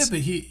 episodes. Yeah, but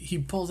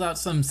he pulls out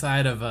some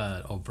side of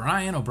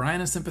O'Brien. O'Brien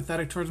is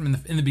sympathetic towards him.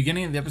 In the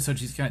beginning of the episode,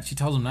 she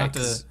tells him not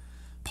to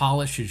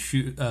polish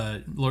his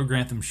Lord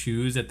Grantham's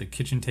shoes at the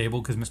kitchen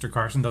table because Mr.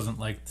 Carson doesn't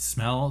like the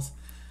smells.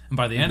 And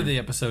by the end of the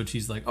episode,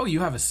 she's like, "Oh,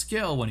 you have a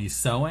skill when he's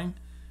sewing,"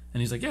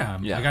 and he's like, "Yeah,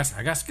 I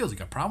got skills. You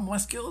got a problem with my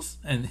skills?"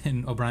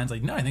 And O'Brien's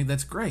like, "No, I think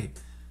that's great."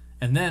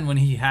 And then when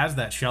he has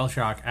that shell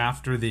shock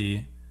after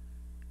the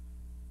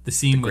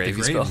scene with the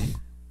gravy,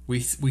 we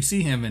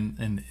see him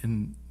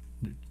in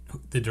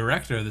the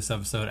director of this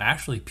episode,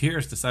 Ashley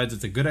Pierce, decides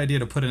it's a good idea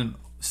to put in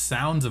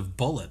sounds of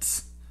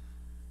bullets.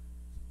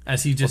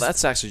 As he just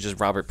that's actually just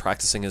Robert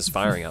practicing his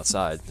firing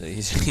outside.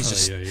 He's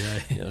just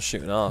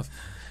shooting off.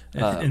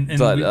 And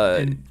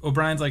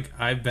O'Brien's like,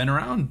 "I've been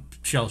around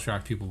shell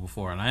shock people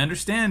before, and I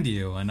understand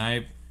you, and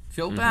I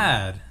feel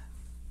bad."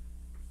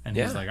 And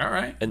he's like, "All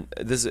right." And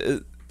this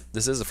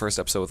is the first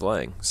episode with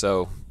Lang,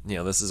 so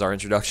this is our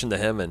introduction to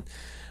him, and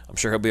I'm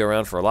sure he'll be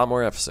around for a lot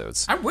more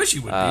episodes. I wish he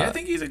would be. I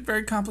think he's a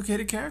very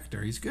complicated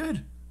character. He's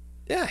good.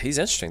 Yeah, he's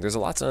interesting. There's a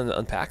lot to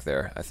unpack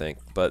there, I think.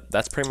 But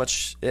that's pretty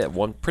much it.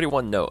 One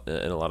note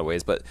in a lot of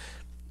ways, but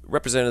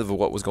representative of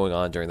what was going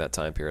on during that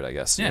time period, I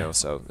guess. Yeah.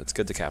 So it's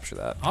good to capture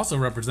that. Also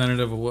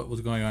representative of what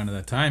was going on in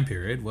that time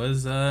period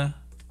was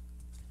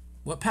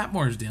what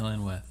Patmore's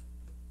dealing with.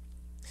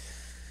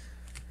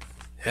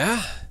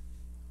 Yeah.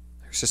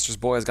 Her sister's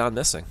boy has gone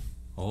missing.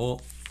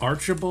 Oh,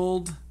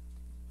 Archibald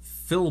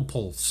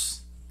Philpulse.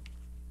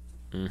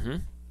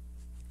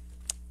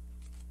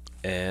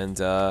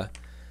 And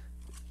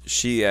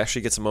she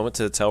actually gets a moment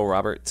to tell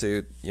Robert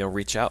to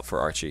reach out for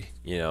Archie.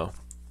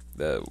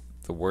 The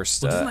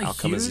worst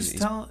outcome is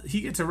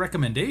he gets a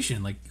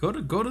recommendation go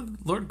to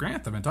Lord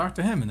Grantham and talk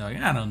to him, and they're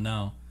like, I don't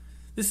know.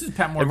 This is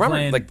Patmore and Robert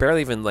playing,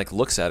 barely even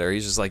looks at her.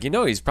 He's just like,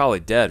 he's probably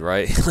dead,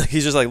 right?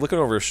 He's just looking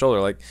over his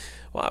shoulder like,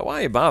 why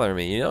are you bothering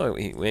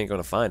me? We ain't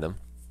gonna find him.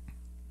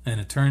 And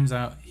it turns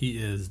out he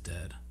is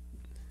dead.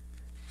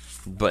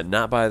 But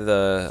not by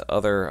the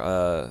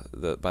other,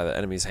 by the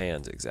enemy's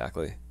hand,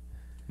 exactly.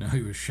 No,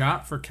 he was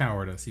shot for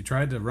cowardice. He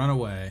tried to run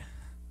away.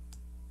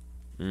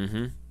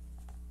 And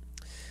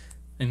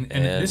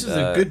this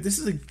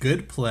is a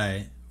good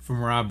play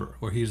from Robert,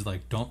 where he's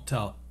like, "Don't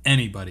tell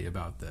anybody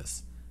about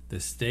this.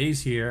 This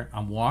stays here.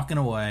 I'm walking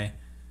away.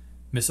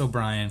 Miss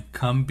O'Brien,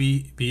 come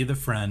be the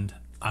friend.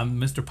 I'm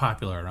Mr.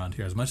 Popular around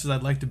here. As much as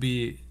I'd like to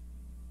be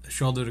a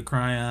shoulder to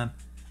cry on,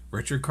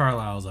 Richard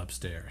Carlisle's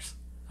upstairs.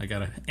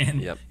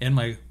 And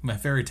my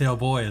fairy tale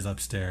boy is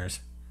upstairs.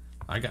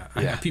 I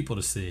got people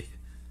to see,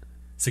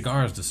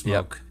 cigars to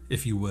smoke,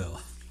 if you will."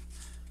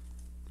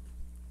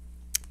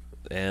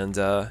 And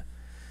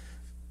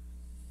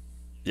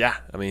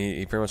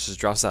he pretty much just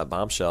drops that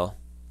bombshell,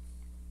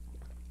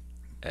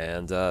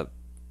 and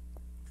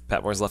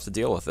Patmore's left to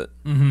deal with it.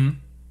 And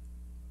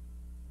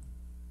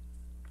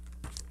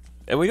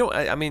we don't.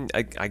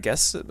 I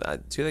guess. I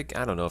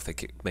don't know if they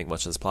make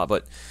much of this plot,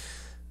 but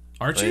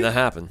Archie, that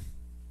happened.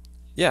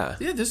 Yeah.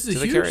 Yeah, this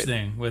is a huge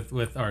thing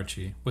with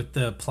Archie. With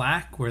the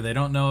plaque where they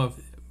don't know if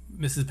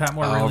Mrs.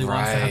 Patmore really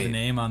wants to have the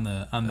name on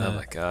the. Oh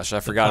my gosh,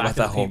 I forgot about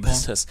that whole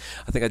business.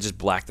 I think I just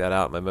blacked that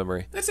out in my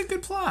memory. That's a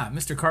good plot.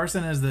 Mr.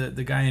 Carson as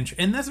the guy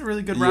and that's a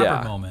really good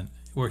Robert moment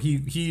where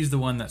he's the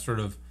one that sort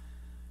of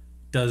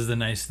does the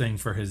nice thing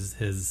for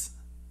his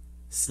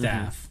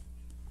staff.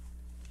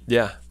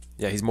 Yeah,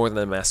 he's more than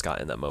a mascot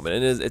in that moment,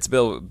 and it's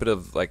a bit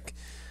of like,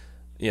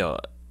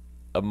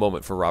 a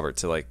moment for Robert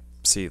to like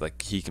see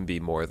like he can be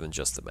more than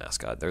just the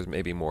mascot. There's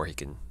maybe more he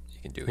can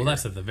do. Well,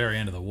 that's at the very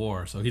end of the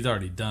war, so he's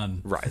already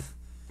done. Right.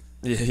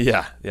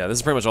 Yeah. This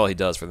is pretty much all he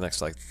does for the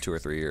next like 2 or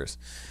 3 years.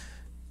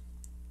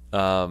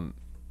 So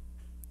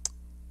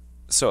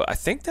I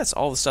think that's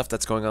all the stuff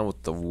that's going on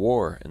with the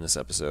war in this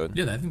episode.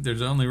 Yeah, I think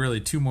there's only really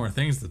 2 more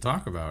things to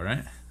talk about,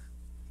 right?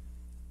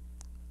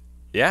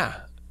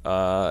 Yeah.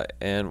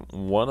 And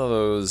one of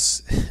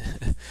those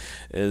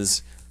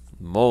is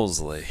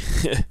Molesley.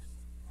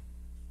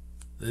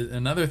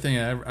 Another thing,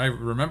 I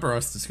remember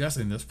us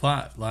discussing this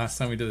plot last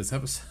time we did this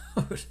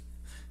episode.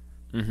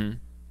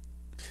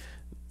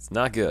 It's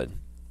not good.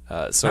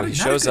 So he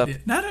shows up.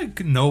 Not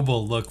a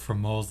noble look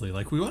from Molesley.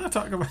 Like, we want to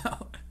talk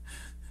about.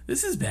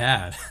 This is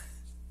bad.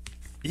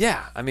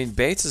 Yeah, I mean,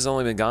 Bates has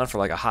only been gone for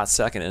like a hot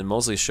second, and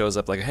Molesley shows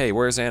up like, "Hey,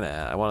 where's Anna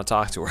at? I want to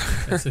talk to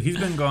her." Yeah, so he's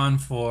been gone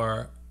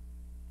for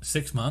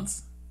 6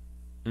 months.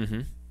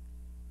 And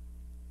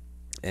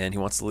he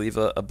wants to leave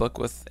a book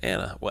with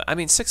Anna. Well, I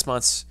mean, 6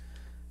 months.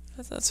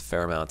 That's a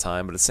fair amount of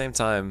time, but at the same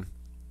time,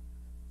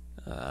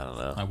 I don't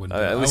know. I wouldn't.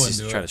 At least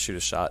he's trying to shoot a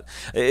shot.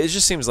 It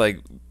just seems like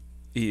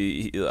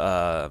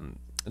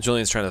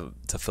Julian's trying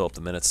to fill up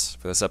the minutes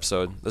for this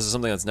episode. This is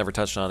something that's never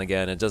touched on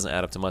again. It doesn't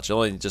add up to much. It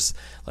only just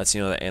lets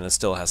you know that Anna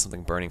still has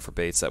something burning for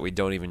Bates that we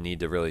don't even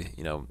need to really,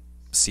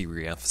 see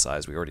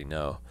re-emphasize. We already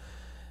know.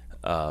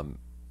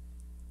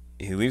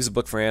 He leaves a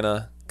book for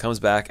Anna,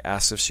 comes back,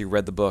 asks if she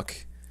read the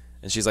book,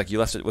 and she's like, "You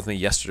left it with me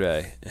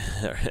yesterday,"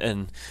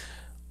 and.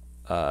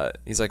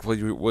 He's like, would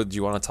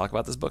you want to talk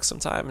about this book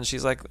sometime? And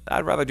she's like,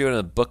 I'd rather do it in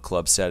a book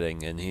club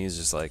setting. And he's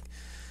just like,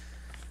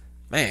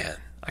 man,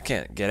 I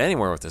can't get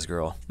anywhere with this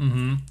girl.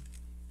 And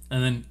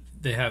then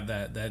they have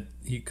that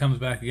he comes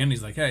back again.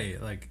 He's like, hey,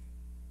 like,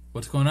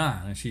 what's going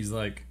on? And she's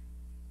like,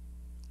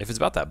 if it's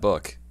about that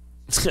book,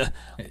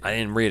 I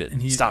didn't read it.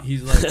 And Stop.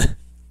 He's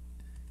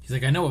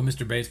like, I know what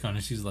Mr. Bates gone.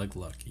 And she's like,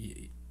 look,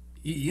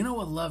 you know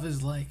what love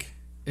is like?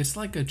 It's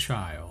like a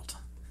child.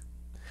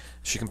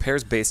 She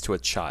compares Bates to a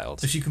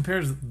child. So she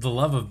compares the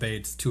love of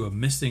Bates to a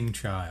missing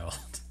child,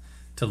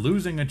 to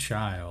losing a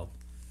child.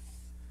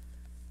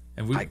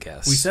 And I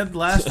guess. We said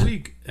last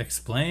week,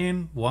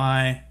 explain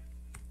why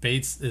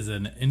Bates is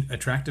an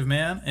attractive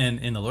man. And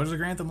in the Lords of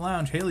Grantham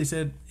Lounge, Haley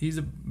said he's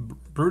a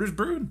brooders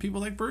brood.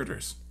 People like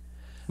brooders.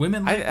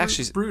 Women like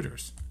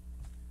brooders.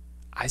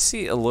 I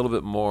see a little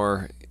bit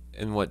more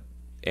in what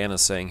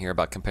Anna's saying here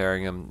about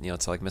comparing him,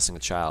 to like missing a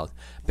child.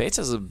 Bates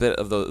has a bit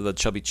of the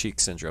chubby cheek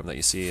syndrome that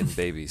you see in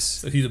babies.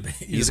 So he's a baby.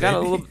 He's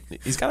got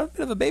a bit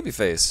of a baby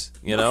face,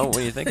 when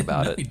you think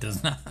about it. He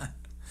does not.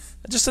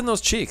 Just in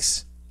those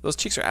cheeks. Those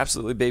cheeks are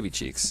absolutely baby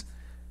cheeks.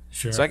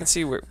 Sure. So I can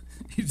see where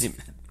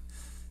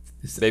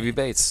Baby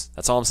Bates.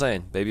 That's all I'm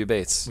saying. Baby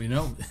Bates. We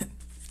know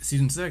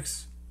season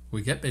 6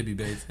 we get Baby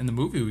Bates. In the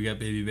movie we get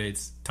Baby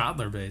Bates.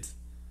 Toddler Bates.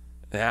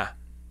 Yeah.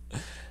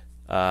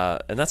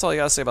 And that's all you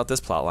gotta say about this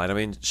plot line. I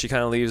mean, she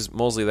kind of leaves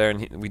Molesley there,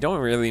 and we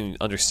don't really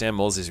understand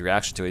Molesley's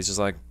reaction to it. He's just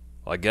like,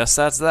 well, I guess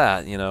that's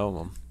that,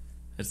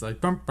 It's like,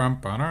 bum, bum,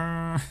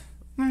 ba-da.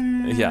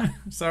 Yeah.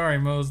 Sorry,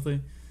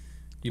 Molesley.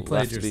 You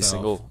played left yourself. To be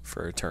single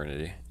for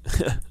eternity.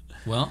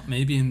 Well,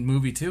 maybe in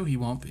movie 2 he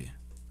won't be.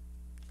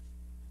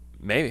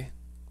 Maybe.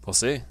 We'll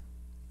see.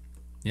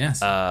 Yes.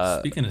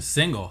 Speaking of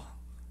single.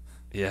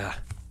 Yeah.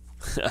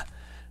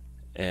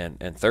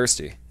 and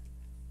thirsty.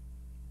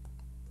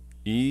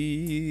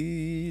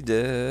 Edith.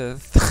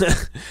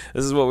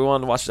 This is what we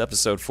wanted to watch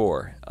episode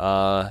 4.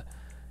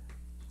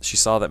 She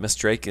saw that Miss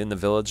Drake in the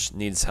village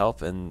needs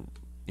help and,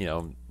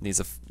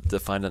 needs to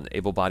find an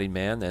able-bodied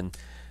man, and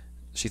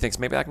she thinks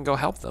maybe I can go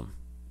help them.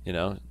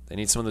 They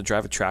need someone to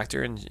drive a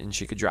tractor, and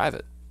she could drive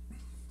it.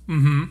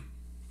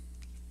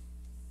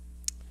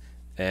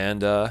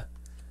 And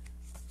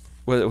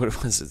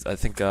what was it? I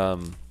think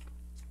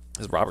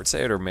does Robert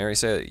say it or Mary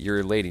say it? You're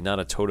a lady, not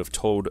a toad of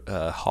Toad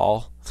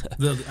Hall.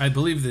 I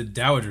believe the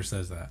Dowager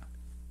says that.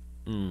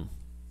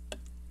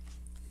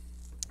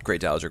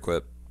 Great Dowager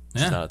quip.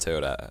 She's not a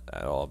toad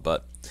at all,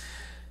 but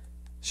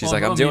she's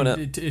I'm doing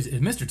it. It's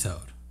Mr.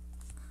 Toad.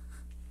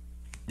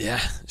 Yeah,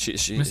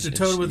 Mr.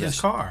 Toad with his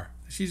car.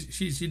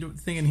 She's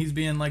thinking he's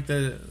being like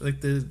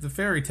the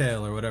fairy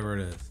tale or whatever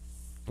it is.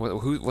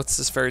 What's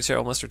this fairy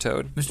tale, Mr.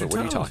 Toad? Mr. Toad. What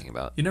are you talking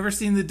about? You never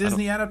seen the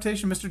Disney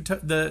adaptation, Mr.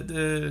 Toad?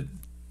 The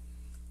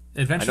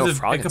Adventures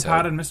of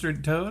Ichabod and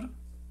Mr. Toad?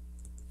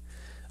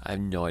 I have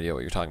no idea what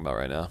you're talking about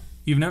right now.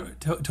 You've never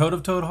Toad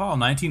of Toad Hall,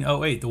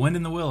 1908, The Wind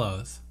in the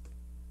Willows.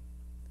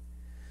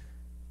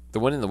 The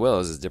Wind in the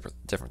Willows is a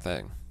different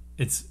thing.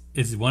 It's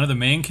one of the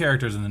main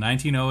characters in the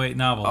 1908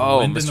 novel. Oh,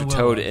 Mr.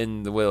 Toad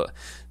in the Willow.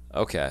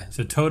 Okay.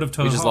 So Toad of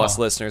Toad We just Hall. lost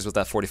listeners with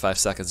that 45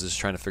 seconds just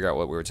trying to figure out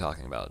what we were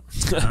talking about.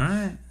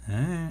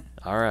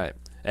 All right.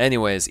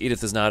 Anyways,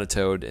 Edith is not a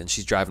toad, and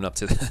she's driving up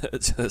to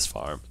to this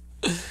farm.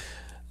 She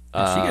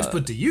gets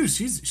put to use.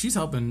 She's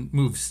helping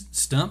move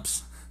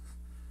stumps.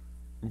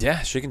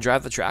 Yeah, she can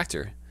drive the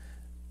tractor.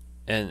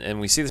 And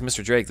we see this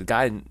Mr. Drake. The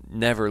guy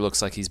never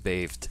looks like he's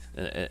bathed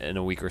in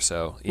a week or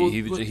so.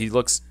 He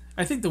looks...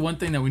 I think the one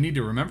thing that we need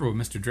to remember with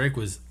Mr. Drake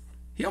was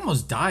he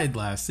almost died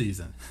last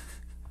season.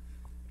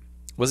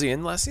 Was he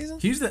in last season?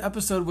 He's the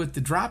episode with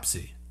the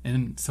dropsy.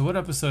 And so what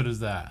episode is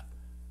that?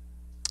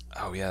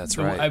 Oh, yeah, that's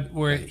right.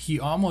 Where he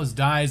almost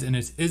dies, and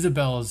it's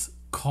Isabel's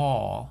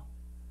call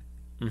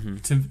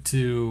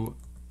to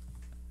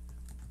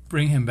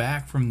bring him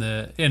back from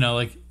the,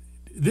 like,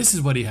 this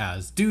is what he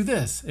has. Do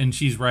this. And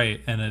she's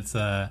right. And it's...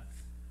 Oh,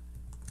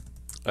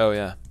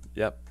 yeah.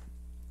 Yep.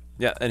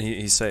 Yeah, and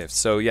he's saved.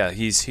 So, yeah,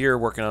 he's here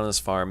working on his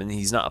farm, and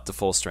he's not up to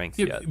full strength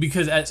yet.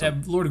 Because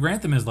Lord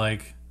Grantham is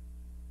like,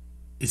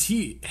 is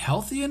he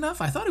healthy enough?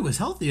 I thought he was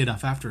healthy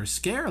enough after a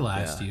scare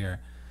last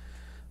year.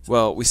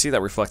 Well, we see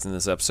that reflected in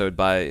this episode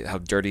by how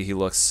dirty he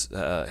looks,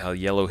 how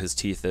yellow his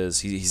teeth is.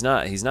 He's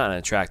not an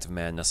attractive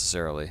man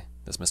necessarily,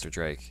 this Mr.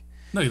 Drake.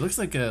 No, he looks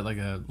like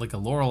a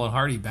Laurel and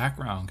Hardy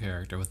background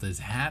character with his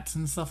hats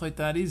and stuff like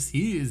that.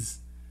 He is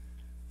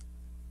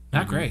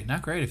not great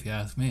if you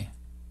ask me.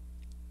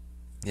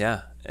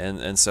 Yeah,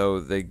 and so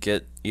they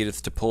get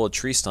Edith to pull a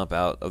tree stump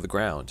out of the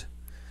ground.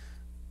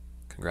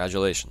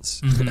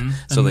 Congratulations.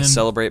 So they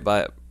celebrate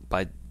by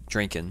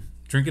drinking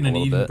and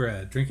eating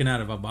bread, drinking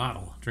out of a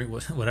bottle, drink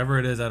whatever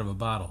it is out of a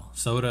bottle,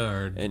 soda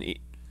or. And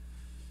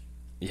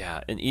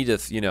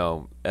Edith,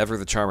 ever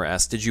the charmer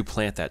asks, "Did you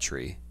plant that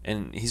tree?"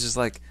 And he's just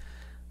like,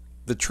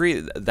 "The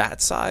tree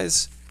that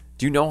size?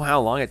 Do you know how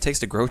long it takes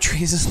to grow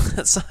trees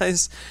that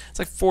size? It's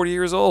like 40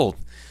 years old."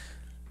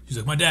 He's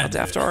like, "My dad. How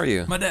daft are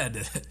you?" My dad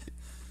did it.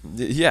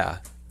 Yeah.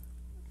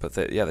 But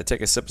they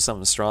take a sip of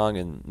something strong,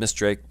 and Miss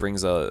Drake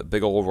brings a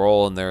big old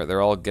roll, and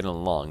they're all getting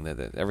along.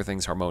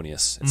 Everything's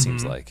harmonious, it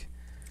seems like.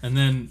 And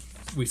then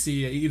we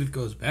see Edith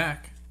goes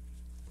back,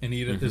 and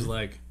Edith is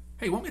like,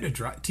 "Hey, want me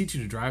to teach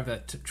you to drive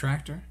that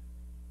tractor?"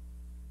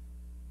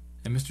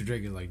 And Mr.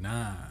 Drake is like,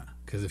 "Nah,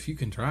 because if you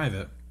can drive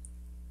it,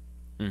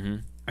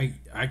 I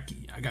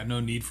got no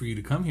need for you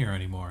to come here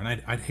anymore, and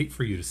I'd hate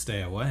for you to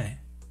stay away."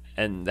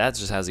 And that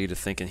just has Edith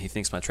thinking he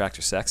thinks my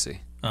tractor's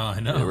sexy. Oh, I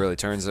know. It really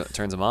turns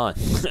him on.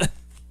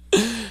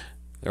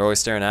 They're always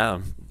staring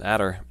at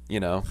her,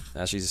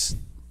 as she's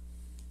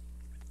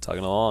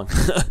tugging along.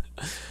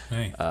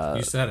 Hey,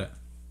 you said it.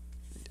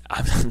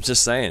 I'm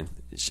just saying.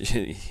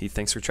 He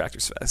thinks her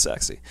tractor's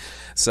sexy.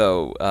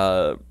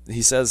 So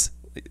he says,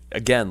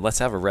 again, let's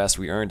have a rest.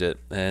 We earned it.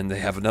 And they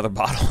have another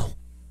bottle.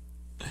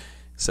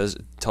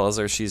 Tells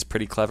her she's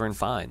pretty clever and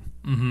fine.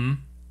 Mm-hmm.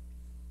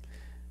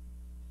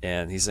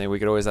 And he's saying we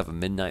could always have a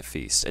midnight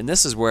feast. And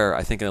this is where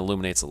I think it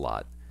illuminates a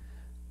lot.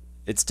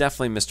 It's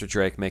definitely Mr.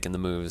 Drake making the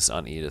moves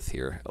on Edith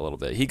here a little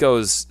bit. He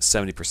goes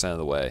 70% of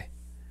the way.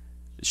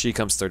 She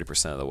comes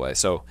 30% of the way.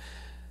 So,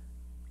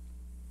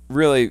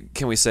 really,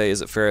 can we say,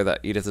 is it fair that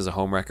Edith is a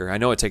homewrecker? I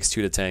know it takes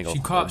two to tangle. She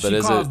caused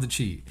the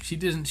cheat.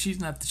 She's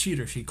not the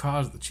cheater. She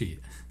caused the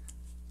cheat.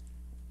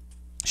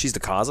 She's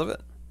the cause of it?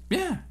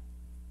 Yeah.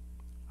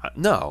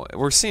 No,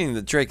 we're seeing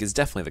that Drake is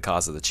definitely the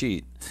cause of the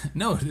cheat.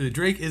 No,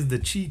 Drake is the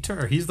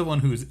cheater. He's the one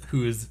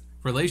whose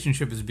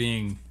relationship is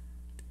being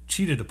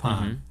cheated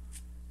upon.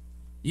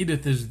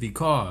 Edith is the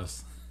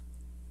cause.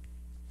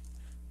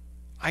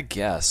 I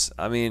guess.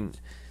 I mean,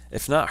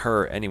 if not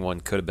her,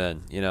 anyone could have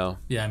been,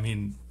 Yeah, I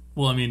mean,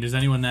 is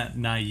anyone that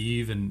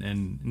naive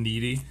and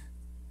needy?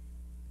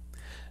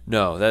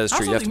 No, that is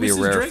true. You have to be a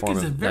rare form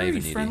of naive and needy. Mrs. Drake is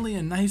a very friendly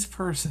and nice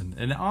person,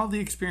 and all the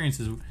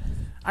experiences.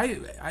 I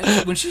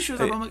when she shows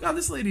up, I'm like, oh,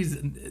 this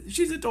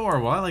she's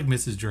adorable. I like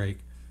Mrs. Drake.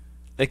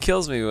 It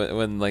kills me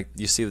when like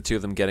you see the two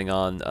of them getting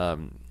on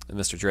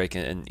Mr. Drake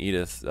and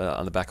Edith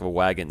on the back of a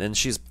wagon, and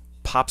she's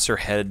pops her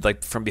head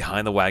like from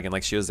behind the wagon,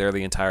 like she was there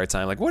the entire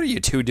time. Like, what are you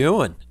two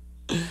doing?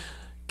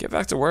 Get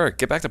back to work.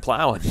 Get back to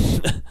plowing.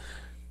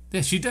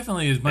 Yeah, she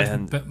definitely is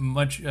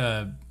much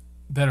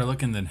better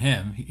looking than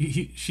him.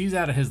 She's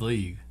out of his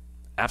league.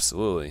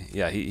 Absolutely,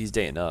 yeah. He's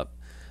dating up.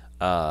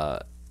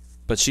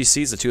 But she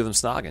sees the two of them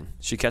snogging.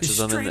 She catches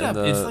them in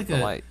the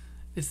light.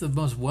 It's the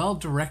most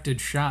well-directed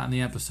shot in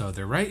the episode.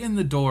 They're right in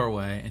the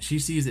doorway, and she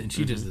sees it, and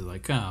she just is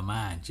like, come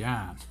on,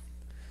 John.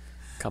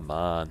 Come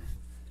on.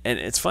 And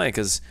it's funny,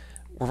 because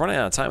we're running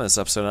out of time in this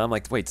episode, and I'm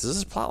like, wait, does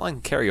this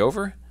plotline carry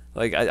over?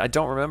 Like, I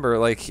don't remember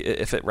like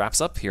if it wraps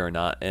up here or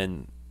not,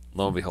 and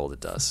lo and behold, it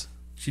does.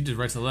 She just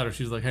writes a letter.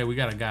 She's like, hey, we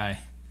got a guy.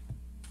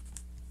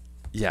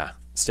 Yeah,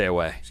 stay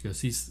away. She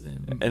goes,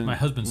 my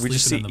husband's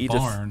sleeping in the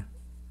barn.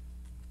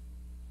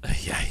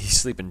 Yeah, he's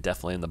sleeping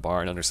definitely in the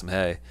barn under some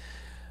hay.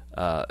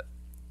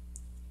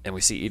 And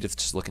we see Edith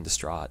just looking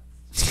distraught.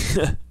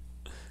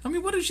 I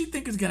mean, what does she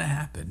think is going to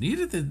happen?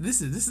 Edith,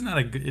 this is not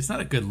a good. It's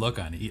not a good look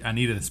on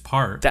Edith's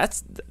part.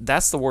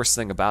 That's the worst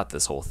thing about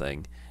this whole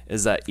thing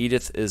is that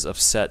Edith is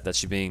upset that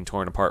she's being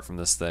torn apart from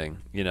this thing.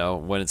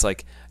 When it's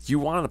like you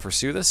wanted to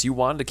pursue this, you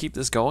wanted to keep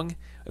this going.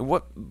 At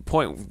what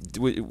point,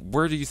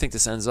 where do you think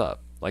this ends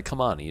up? Like,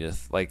 come on,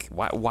 Edith. Like,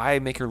 why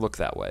make her look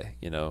that way?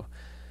 You know.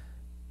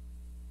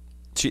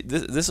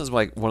 This is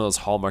like one of those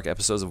hallmark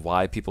episodes of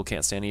why people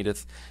can't stand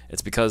Edith.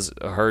 It's because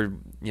of her,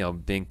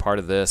 being part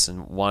of this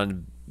and wanting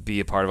to be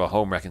a part of a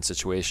home wrecking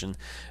situation,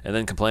 and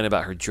then complaining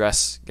about her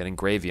dress getting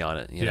gravy on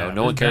it.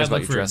 No one cares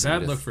about your dress.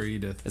 Bad look for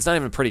Edith. It's not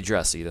even a pretty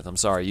dress, Edith. I'm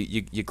sorry.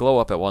 You glow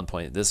up at one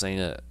point. This ain't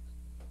it.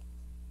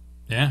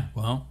 Yeah.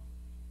 Well,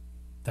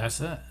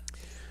 that's it.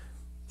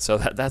 So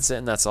that's it,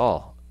 and that's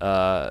all.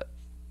 I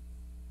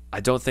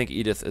don't think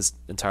Edith is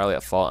entirely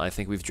at fault. I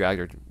think we've dragged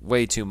her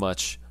way too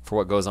much for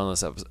what goes on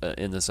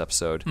in this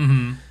episode.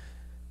 Mm-hmm.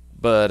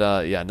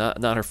 But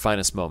not her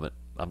finest moment.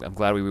 I'm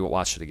glad we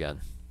watched it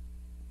again.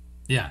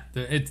 Yeah,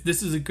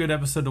 this is a good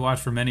episode to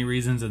watch for many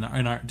reasons,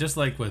 and just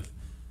like with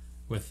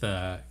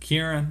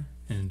Kieran,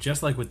 and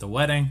just like with the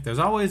wedding, there's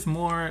always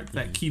more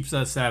that keeps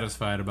us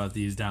satisfied about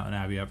these Downton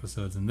Abbey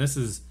episodes, and this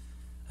is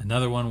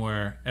another one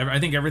where I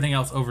think everything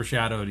else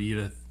overshadowed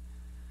Edith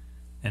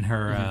and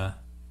her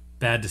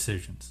bad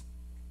decisions.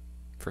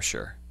 For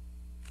sure.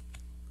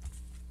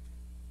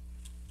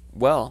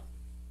 Well,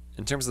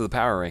 in terms of the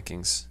power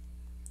rankings,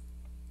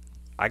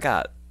 I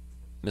got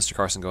Mr.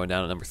 Carson going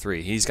down at number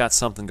 3. He's got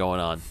something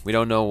going on. We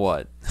don't know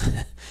what,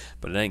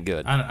 but it ain't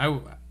good.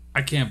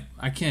 I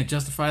can't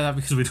justify that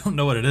because we don't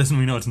know what it is, and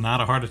we know it's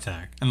not a heart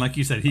attack. And like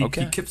you said, he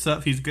kips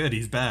up. He's good.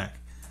 He's back.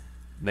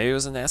 Maybe it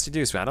was a nasty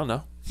deuce, but I don't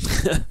know.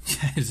 Yeah,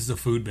 it's just a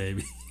food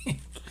baby.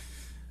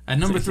 At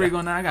number 3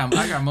 going down,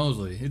 I got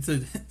Mosley. It's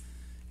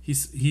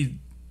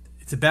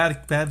a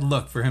bad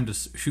look for him to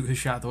shoot his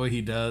shot the way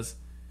he does.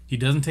 He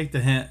doesn't take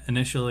the hint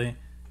initially,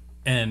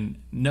 and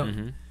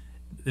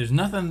there's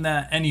nothing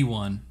that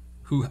anyone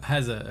who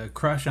has a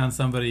crush on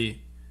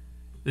somebody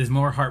is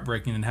more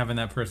heartbreaking than having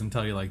that person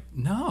tell you, like,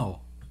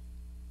 no,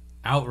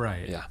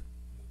 outright. Yeah,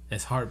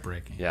 it's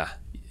heartbreaking. Yeah,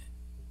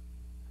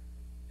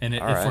 and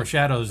it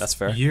foreshadows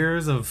fair.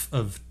 Years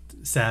of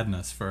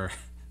sadness for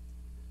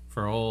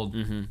old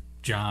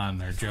John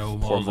or Joe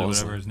Mosley,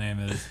 whatever his name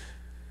is.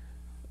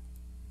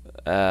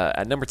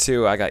 At number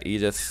 2, I got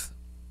Edith.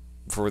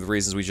 For the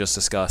reasons we just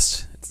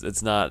discussed,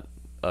 it's not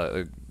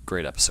a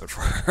great episode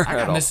for her. I got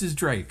at all. Mrs.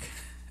 Drake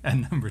at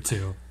number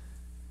 2.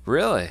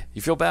 Really?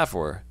 You feel bad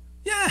for her?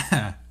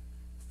 Yeah.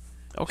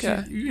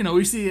 Okay.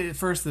 We see it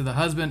first to the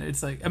husband.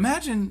 It's like,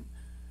 imagine,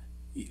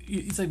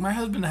 it's like my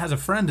husband has a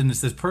friend and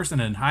it's this person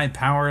in high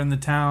power in the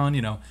town.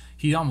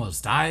 He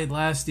almost died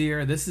last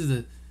year. This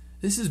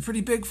is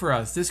pretty big for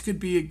us. This could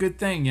be a good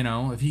thing.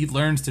 If he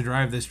learns to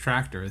drive this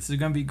tractor, this is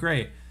gonna be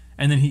great.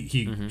 And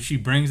then she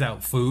brings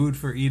out food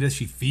for Edith.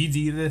 She feeds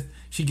Edith.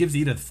 She gives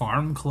Edith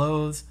farm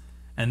clothes.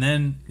 And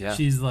then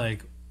she's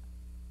like,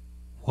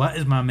 what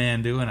is my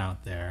man doing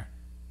out there?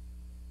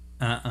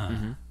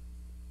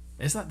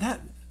 It's not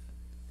that.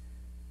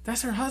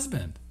 That's her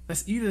husband.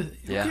 That's Edith.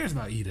 Who cares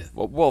about Edith?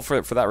 Well,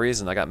 for that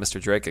reason, I got Mr.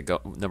 Drake at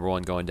number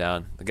 1 going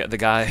down. The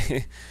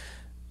guy,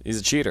 he's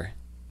a cheater.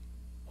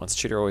 Once a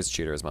cheater, always a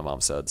cheater, as my mom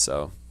said.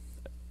 So,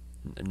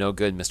 no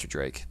good, Mr.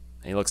 Drake.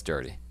 And he looks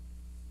dirty.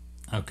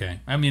 Okay.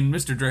 I mean,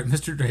 Mr.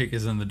 Drake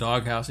is in the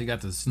doghouse. He got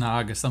to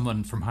snog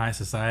someone from high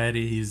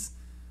society.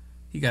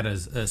 He got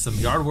some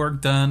yard work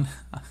done.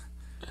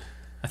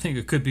 I think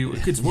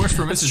it's worse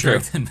for Mr.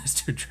 Drake than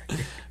Mr.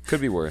 Drake.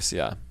 Could be worse,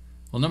 yeah.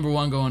 Well, number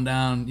 1 going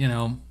down,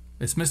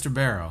 it's Mr.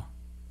 Barrow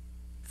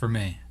for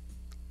me.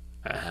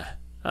 I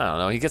don't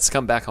know. He gets to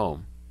come back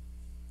home.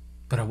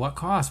 But at what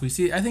cost? We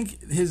see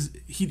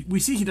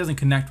he doesn't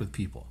connect with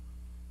people.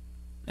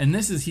 And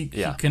this is he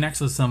connects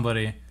with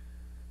somebody,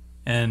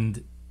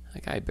 and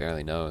that guy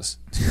barely knows.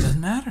 It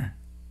doesn't matter.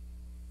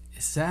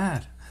 It's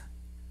sad.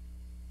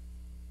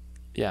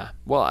 Yeah.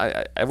 Well,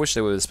 I wish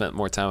they would have spent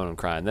more time on him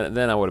crying.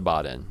 Then I would have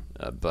bought in.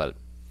 But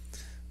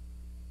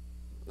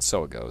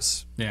so it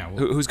goes. Yeah.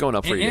 Well, who's going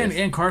up for you?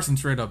 And Carson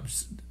straight up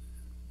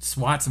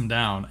swats him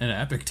down in an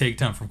epic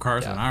takedown from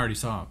Carson. I already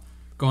saw him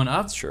going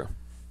up. That's true.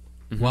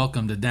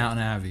 Welcome to Downton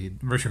Abbey,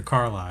 Richard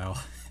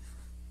Carlisle.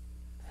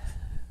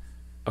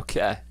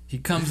 Okay. He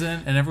comes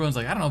in and everyone's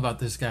like, I don't know about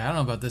this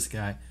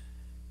guy.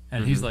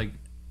 And he's like,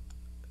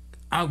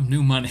 I'm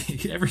new money.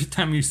 Every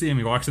time you see him,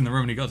 he walks in the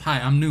room and he goes, hi,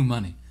 I'm new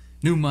money.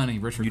 New money,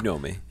 Richard. You know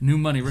me. New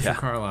money, Richard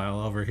Carlisle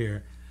over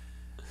here.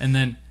 And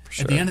then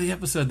at the end of the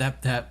episode,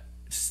 that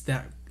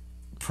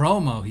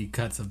promo he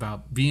cuts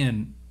about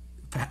being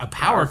a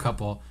power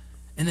couple,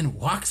 and then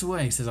walks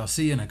away. He says, I'll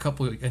see you in a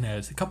couple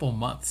of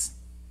months.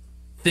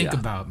 Think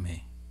about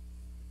me.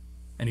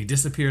 And he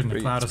disappears in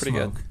the cloud of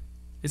smoke. Good.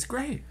 It's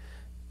great.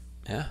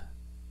 Yeah.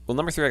 Well,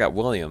 number 3, I got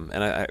William,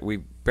 and we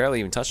barely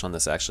even touched on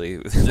this, actually.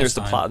 There's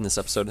the plot in this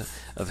episode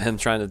of him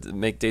trying to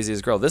make Daisy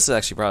his girl. This is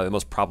actually probably the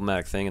most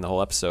problematic thing in the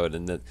whole episode,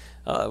 and that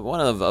one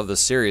of the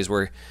series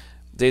where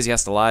Daisy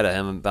has to lie to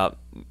him about,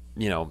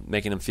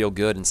 making him feel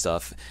good and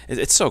stuff.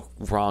 It's so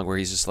wrong where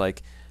he's just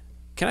like,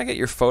 can I get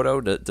your photo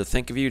to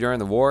think of you during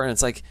the war? And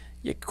it's like,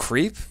 you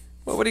creep.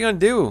 What are you going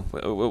to do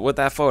with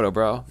that photo,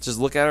 bro? Just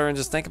look at her and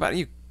just think about it?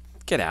 You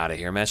get out of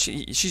here, man.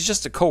 She's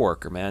just a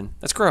coworker, man.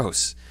 That's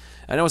gross.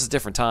 I know it's a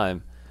different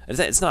time.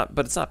 It's not,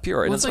 but it's not pure.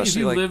 Well, and it's like if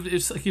especially you lived.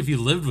 It's like if you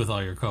lived with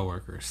all your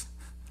coworkers.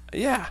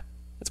 yeah,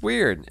 it's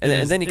weird.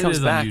 And then he comes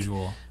back,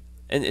 unusual.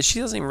 and she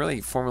doesn't even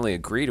really formally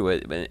agree to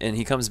it. And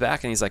he comes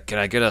back and he's like, "Can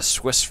I get a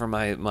swiss from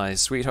my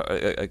sweetheart,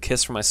 a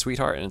kiss from my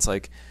sweetheart?" And it's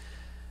like,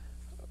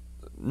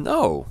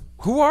 "No,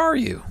 who are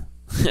you?"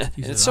 And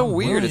it's so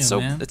weird.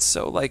 William, it's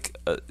so like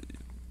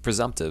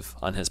presumptive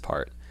on his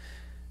part.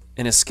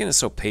 And his skin is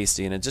so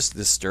pasty, and it just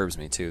disturbs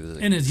me too.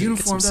 And his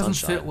uniform doesn't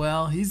fit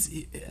well.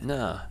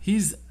 Nah.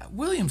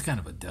 William's kind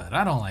of a dud.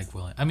 I don't like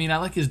William. I mean, I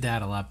like his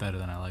dad a lot better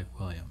than I like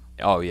William.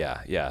 Oh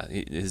yeah.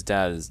 His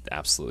dad is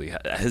absolutely.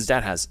 His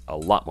dad has a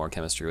lot more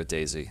chemistry with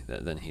Daisy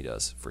than he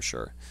does, for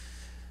sure.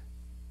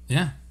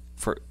 Yeah.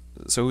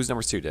 So who's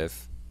number 2,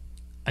 Dave?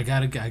 I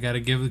gotta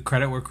give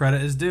credit where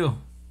credit is due.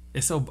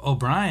 It's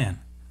O'Brien.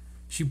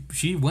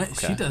 She went.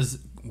 Okay. She does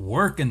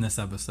work in this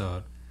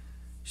episode.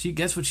 She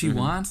gets what she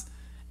wants.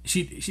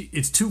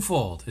 It's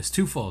twofold. It's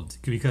twofold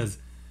because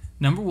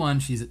number one,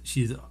 she's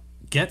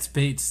gets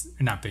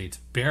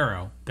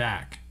Barrow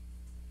back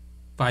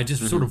by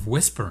just sort of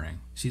whispering.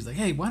 She's like,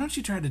 "Hey, why don't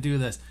you try to do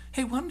this?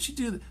 Hey, why don't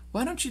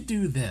you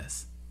do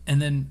this?" And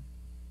then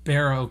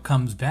Barrow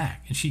comes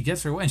back and she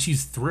gets her way and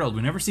she's thrilled.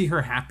 We never see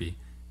her happy.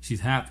 She's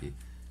happy.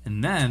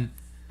 And then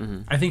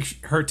I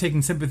think her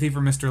taking sympathy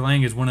for Mr.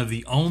 Lang is one of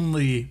the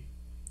only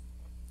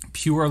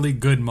purely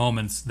good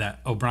moments that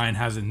O'Brien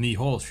has in the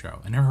whole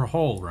show, in her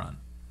whole run.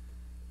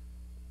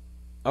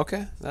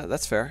 Okay,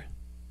 that's fair.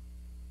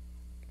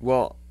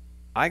 Well,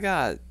 I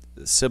got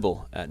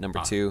Sybil at number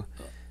 2,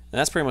 and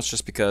that's pretty much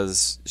just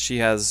because she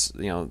has,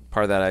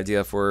 part of that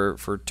idea for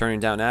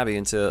turning Downton Abbey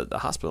into the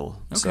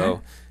hospital. Okay.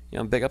 So,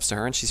 big ups to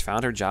her, and she's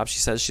found her job. She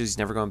says she's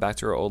never going back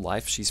to her old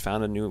life. She's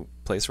found a new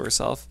place for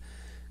herself.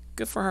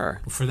 Good for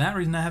her. For that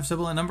reason, I have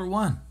Sybil at number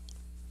 1.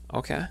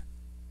 Okay.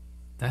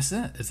 That's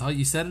it. It's all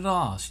you said it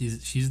all.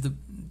 This is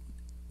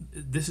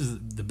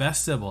the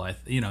best Sybil.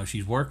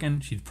 She's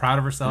working. She's proud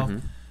of herself.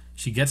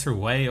 She gets her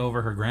way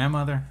over her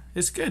grandmother.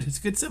 It's good. It's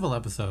a good Sybil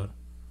episode.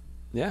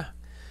 Yeah.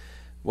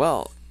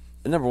 Well,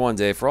 number 1,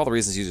 Dave, for all the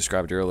reasons you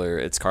described earlier,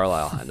 it's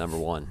Carlisle at number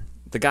 1.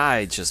 The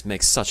guy just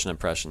makes such an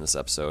impression this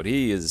episode.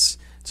 He is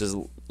just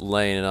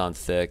laying it on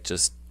thick,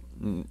 just,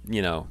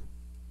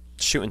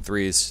 shooting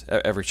threes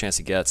every chance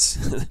he gets.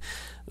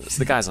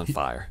 The guy's on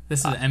fire. This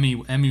is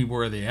an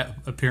Emmy-worthy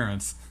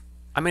appearance.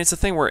 I mean, it's a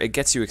thing where it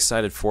gets you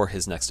excited for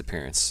his next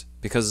appearance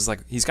because it's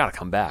like he's got to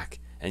come back.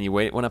 And you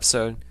wait one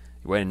episode,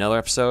 you wait another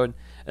episode,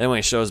 and then when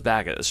he shows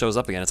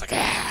up again, it's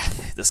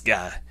like, this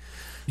guy.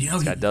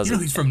 This guy does it.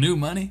 He's from New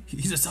Money.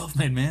 He's a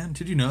self-made man.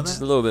 Did you know that?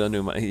 Just a little bit of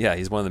new money. Yeah,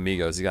 he's one of the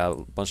Migos. He got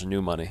a bunch of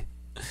new money.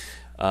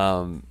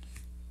 And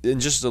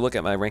just to look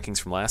at my rankings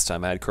from last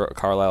time, I had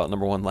Carlisle at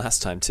number 1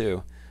 last time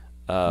too.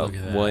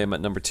 William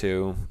at number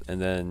 2, and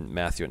then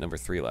Matthew at number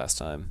 3 last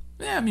time.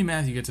 Yeah, I mean,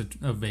 Matthew gets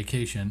a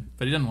vacation,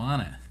 but he doesn't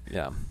want it.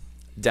 Yeah.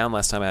 Down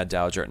last time I had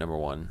Dowager at number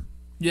 1.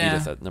 Yeah.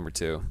 Edith at number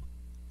 2.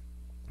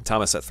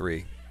 Thomas at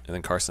 3. And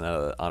then Carson at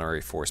an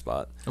honorary 4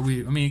 spot.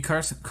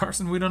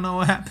 Carson, we don't know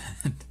what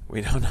happened.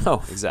 We don't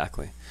know,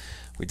 exactly.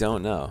 We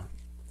don't know.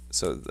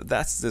 So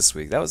that's this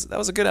week. That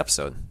was a good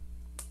episode.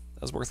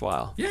 That was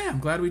worthwhile. Yeah, I'm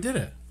glad we did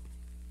it.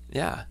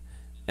 Yeah.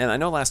 And I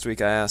know last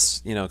week I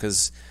asked,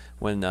 because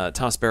when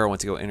Thomas Barrow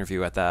went to go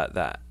interview at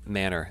that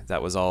manor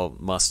that was all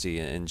musty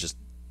and just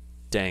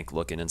dank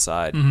looking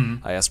inside,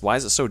 I asked, why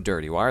is it so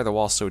dirty? Why are the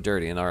walls so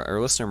dirty? And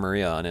our listener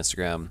Maria on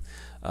Instagram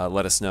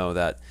let us know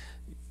that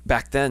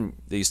back then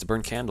they used to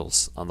burn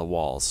candles on the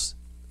walls,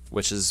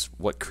 which is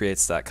what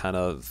creates that kind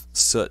of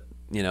soot,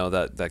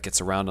 that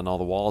gets around on all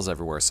the walls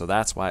everywhere. So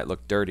that's why it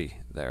looked dirty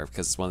there,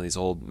 because it's one of these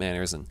old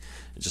manors and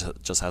it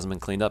just hasn't been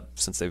cleaned up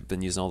since they've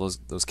been using all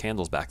those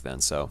candles back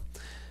then. So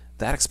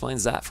that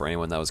explains that for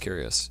anyone that was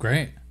curious.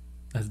 Great.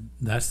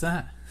 That's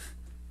that.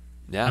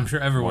 Yeah. I'm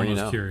sure everyone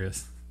was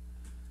curious.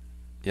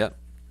 Yep.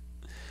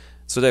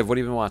 So Dave, what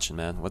have you been watching,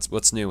 man?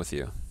 What's new with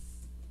you?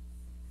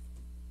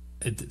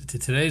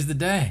 Today's the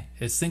day.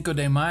 It's Cinco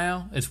de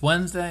Mayo. It's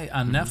Wednesday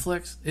on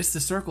Netflix. It's the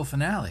Circle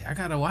finale. I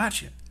gotta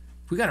watch it.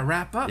 We gotta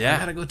wrap up. Yeah. I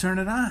gotta go turn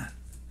it on.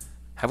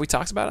 Have we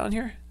talked about it on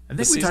here? I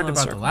think we talked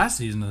about the last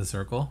season of the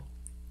Circle.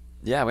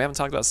 Yeah, we haven't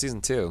talked about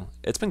season 2.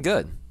 It's been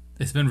good.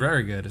 It's been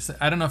very good.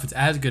 I don't know if it's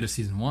as good as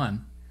season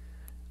 1.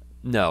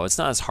 No, it's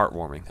not as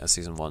heartwarming as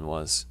season 1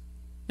 was.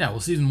 Yeah, well,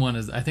 season 1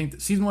 is. I think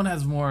season 1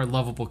 has more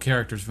lovable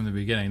characters from the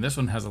beginning. This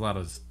one has a lot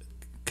of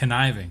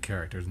conniving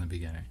characters in the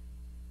beginning.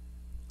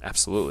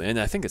 Absolutely, and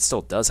I think it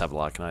still does have a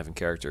lot of conniving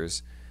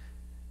characters.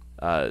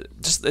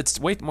 Just it's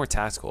way more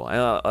tactical.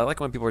 I like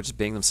when people are just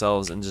being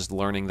themselves and just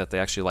learning that they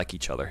actually like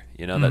each other.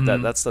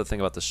 That's the thing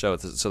about the show.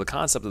 So the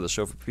concept of the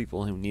show, for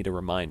people who need a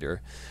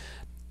reminder,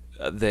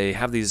 they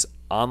have these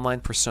online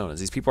personas.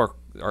 These people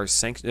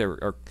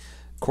are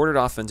quartered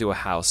off into a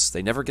house.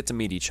 They never get to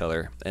meet each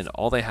other, and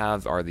all they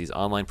have are these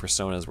online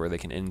personas where they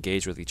can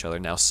engage with each other.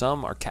 Now,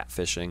 some are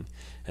catfishing,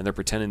 and they're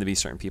pretending to be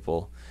certain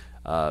people.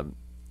 I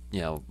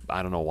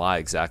don't know why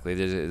exactly.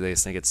 They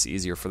just think it's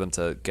easier for them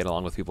to get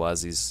along with people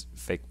as these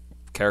fake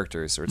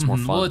characters, or it's more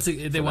fun. Well,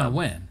 they want to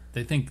win.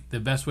 They think the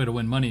best way to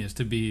win money is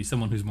to be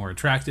someone who's more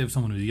attractive,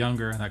 someone who's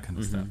younger, and that kind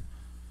of stuff.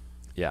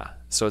 Yeah,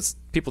 so it's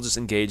people just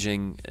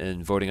engaging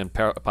and voting on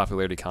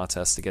popularity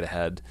contests to get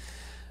ahead.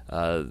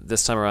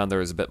 This time around, there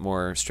was a bit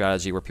more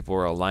strategy where people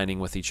were aligning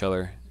with each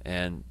other,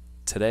 and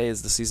today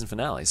is the season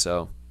finale,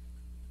 so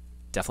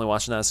definitely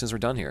watching that as soon as we're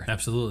done here.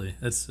 Absolutely.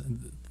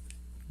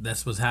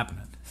 That's what's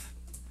happening.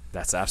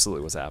 That's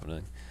absolutely what's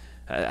happening.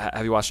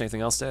 Have you watched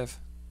anything else, Dave?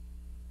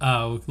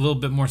 A little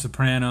bit more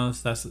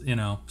Sopranos. That's,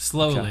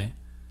 slowly. Okay.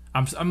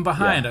 I'm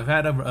behind. Yeah. I've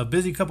had a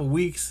busy couple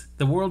weeks.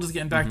 The world is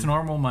getting back to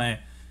normal.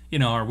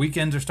 Our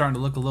weekends are starting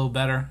to look a little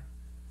better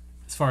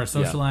as far as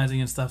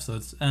socializing and stuff, so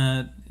it's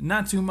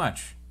not too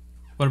much.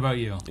 What about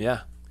you?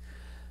 Yeah.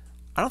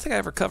 I don't think I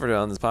ever covered it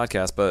on this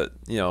podcast, but,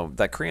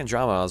 that Korean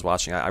drama I was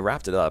watching, I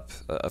wrapped it up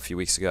a few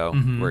weeks ago,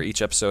 where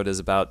each episode is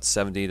about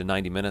 70 to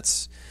 90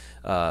 minutes,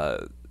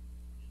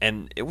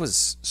 and it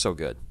was so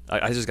good.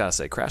 I just got to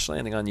say, Crash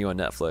Landing on You on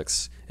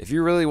Netflix, if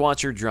you really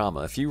want your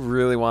drama, if you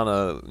really want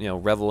to,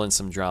 revel in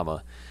some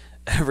drama,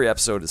 every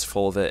episode is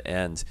full of it,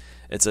 and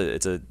it's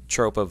a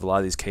trope of a lot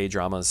of these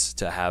K-dramas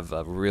to have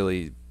a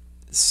really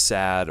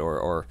sad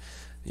or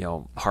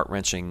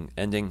heart-wrenching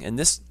ending, and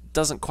this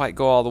doesn't quite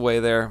go all the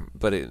way there,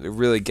 but it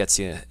really gets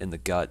you in the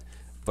gut.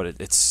 But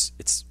it's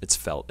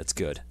felt. It's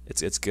good.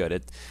 It's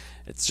good.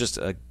 It's just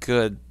a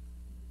good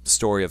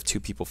story of two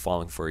people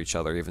falling for each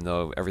other, even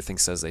though everything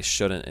says they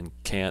shouldn't and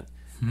can't,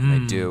 and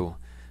they do.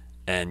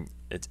 And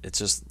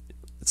it's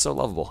so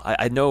lovable.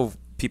 I know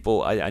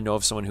people. I know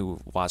of someone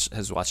who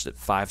has watched it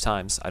 5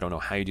 times. I don't know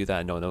how you do that.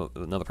 I know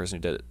another person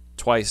who did it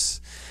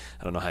twice.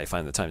 I don't know how you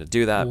find the time to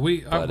do that.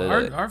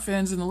 Our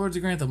fans in the Lords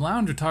of Grantham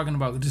Lounge are talking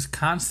about just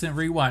constant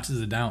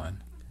rewatches of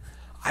Downton.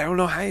 I don't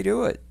know how you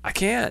do it. I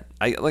can't.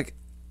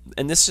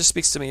 And this just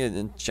speaks to me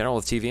in general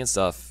with TV and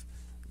stuff.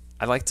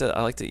 I like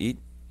to eat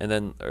and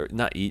then, or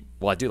not eat.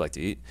 Well, I do like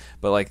to eat,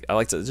 but I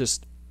like to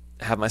just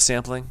have my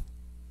sampling,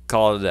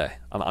 call it a day.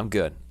 I'm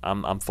good.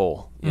 I'm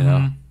full. You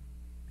know.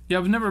 Yeah,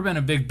 I've never been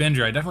a big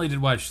binger. I definitely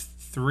did watch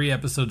 3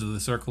 episodes of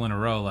The Circle in a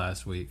row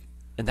last week.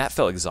 And that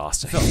felt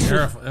exhausting. It felt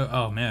terrible.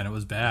 Oh man, it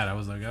was bad. I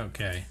was like,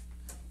 okay,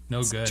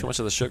 good. Too much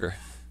of the sugar.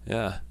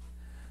 Yeah,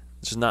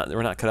 it's just not.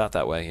 We're not cut out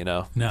that way,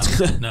 No,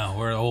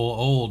 we're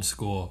old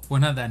school. We're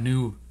not that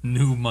new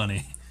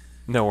money.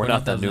 No, we're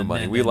not that new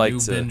money. We like new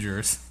to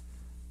bingers.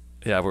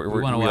 Yeah, we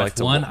want to watch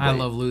one I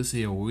Love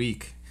Lucy a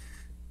week.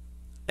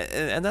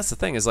 And that's the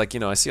thing is I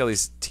see all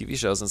these TV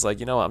shows and it's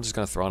what, I'm just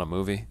gonna throw on a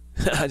movie.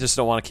 I just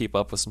don't want to keep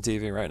up with some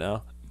TV right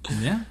now.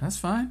 Yeah, that's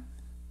fine.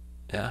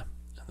 Yeah,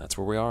 that's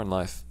where we are in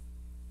life.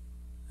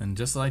 And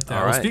just like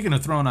that, right. Speaking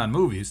of throwing on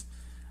movies,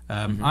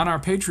 on our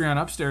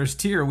Patreon upstairs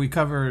tier, we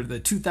cover the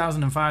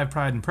 2005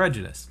 Pride and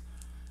Prejudice.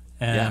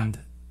 And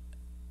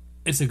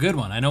it's a good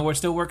one. I know we're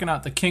still working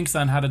out the kinks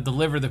on how to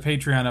deliver the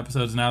Patreon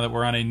episodes now that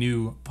we're on a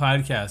new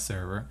podcast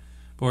server.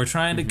 But we're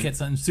trying to get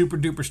something super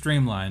duper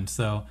streamlined.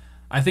 So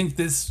I think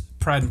this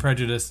Pride and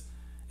Prejudice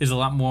is a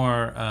lot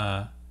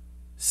more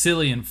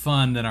silly and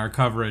fun than our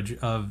coverage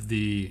of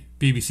the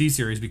BBC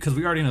series because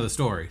we already know the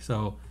story.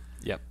 So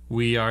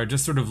we are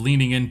just sort of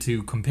leaning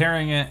into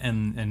comparing it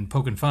and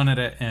poking fun at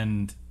it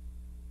and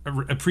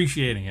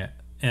appreciating it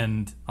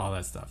and all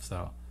that stuff.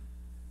 So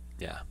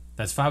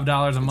that's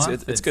 $5 a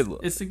month. It's good.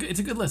 It's a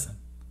good listen,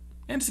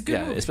 and it's a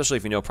good movie. Especially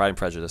if you know Pride and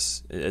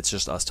Prejudice. It's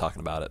just us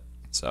talking about it.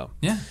 So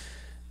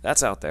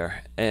that's out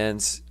there.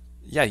 And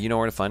you know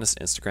where to find us: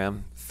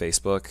 Instagram,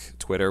 Facebook,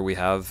 Twitter. We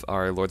have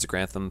our Lords of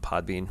Grantham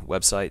Podbean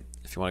website.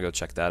 If you want to go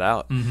check that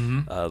out,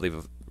 leave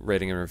a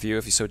rating and review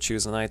if you so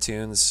choose on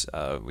iTunes.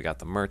 We got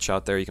the merch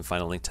out there. You can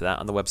find a link to that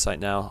on the website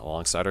now,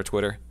 alongside our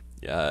Twitter.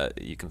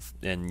 You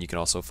can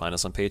also find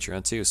us on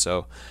Patreon too.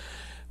 So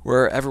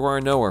we're everywhere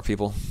and nowhere,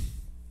 people.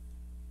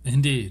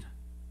 Indeed.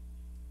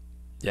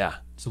 Yeah.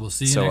 So we'll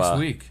see you next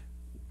week.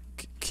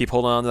 Keep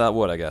holding on to that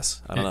wood, I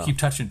guess. I don't know. Keep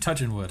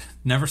touching wood.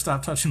 Never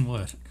stop touching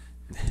wood.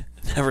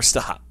 Never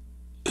stop.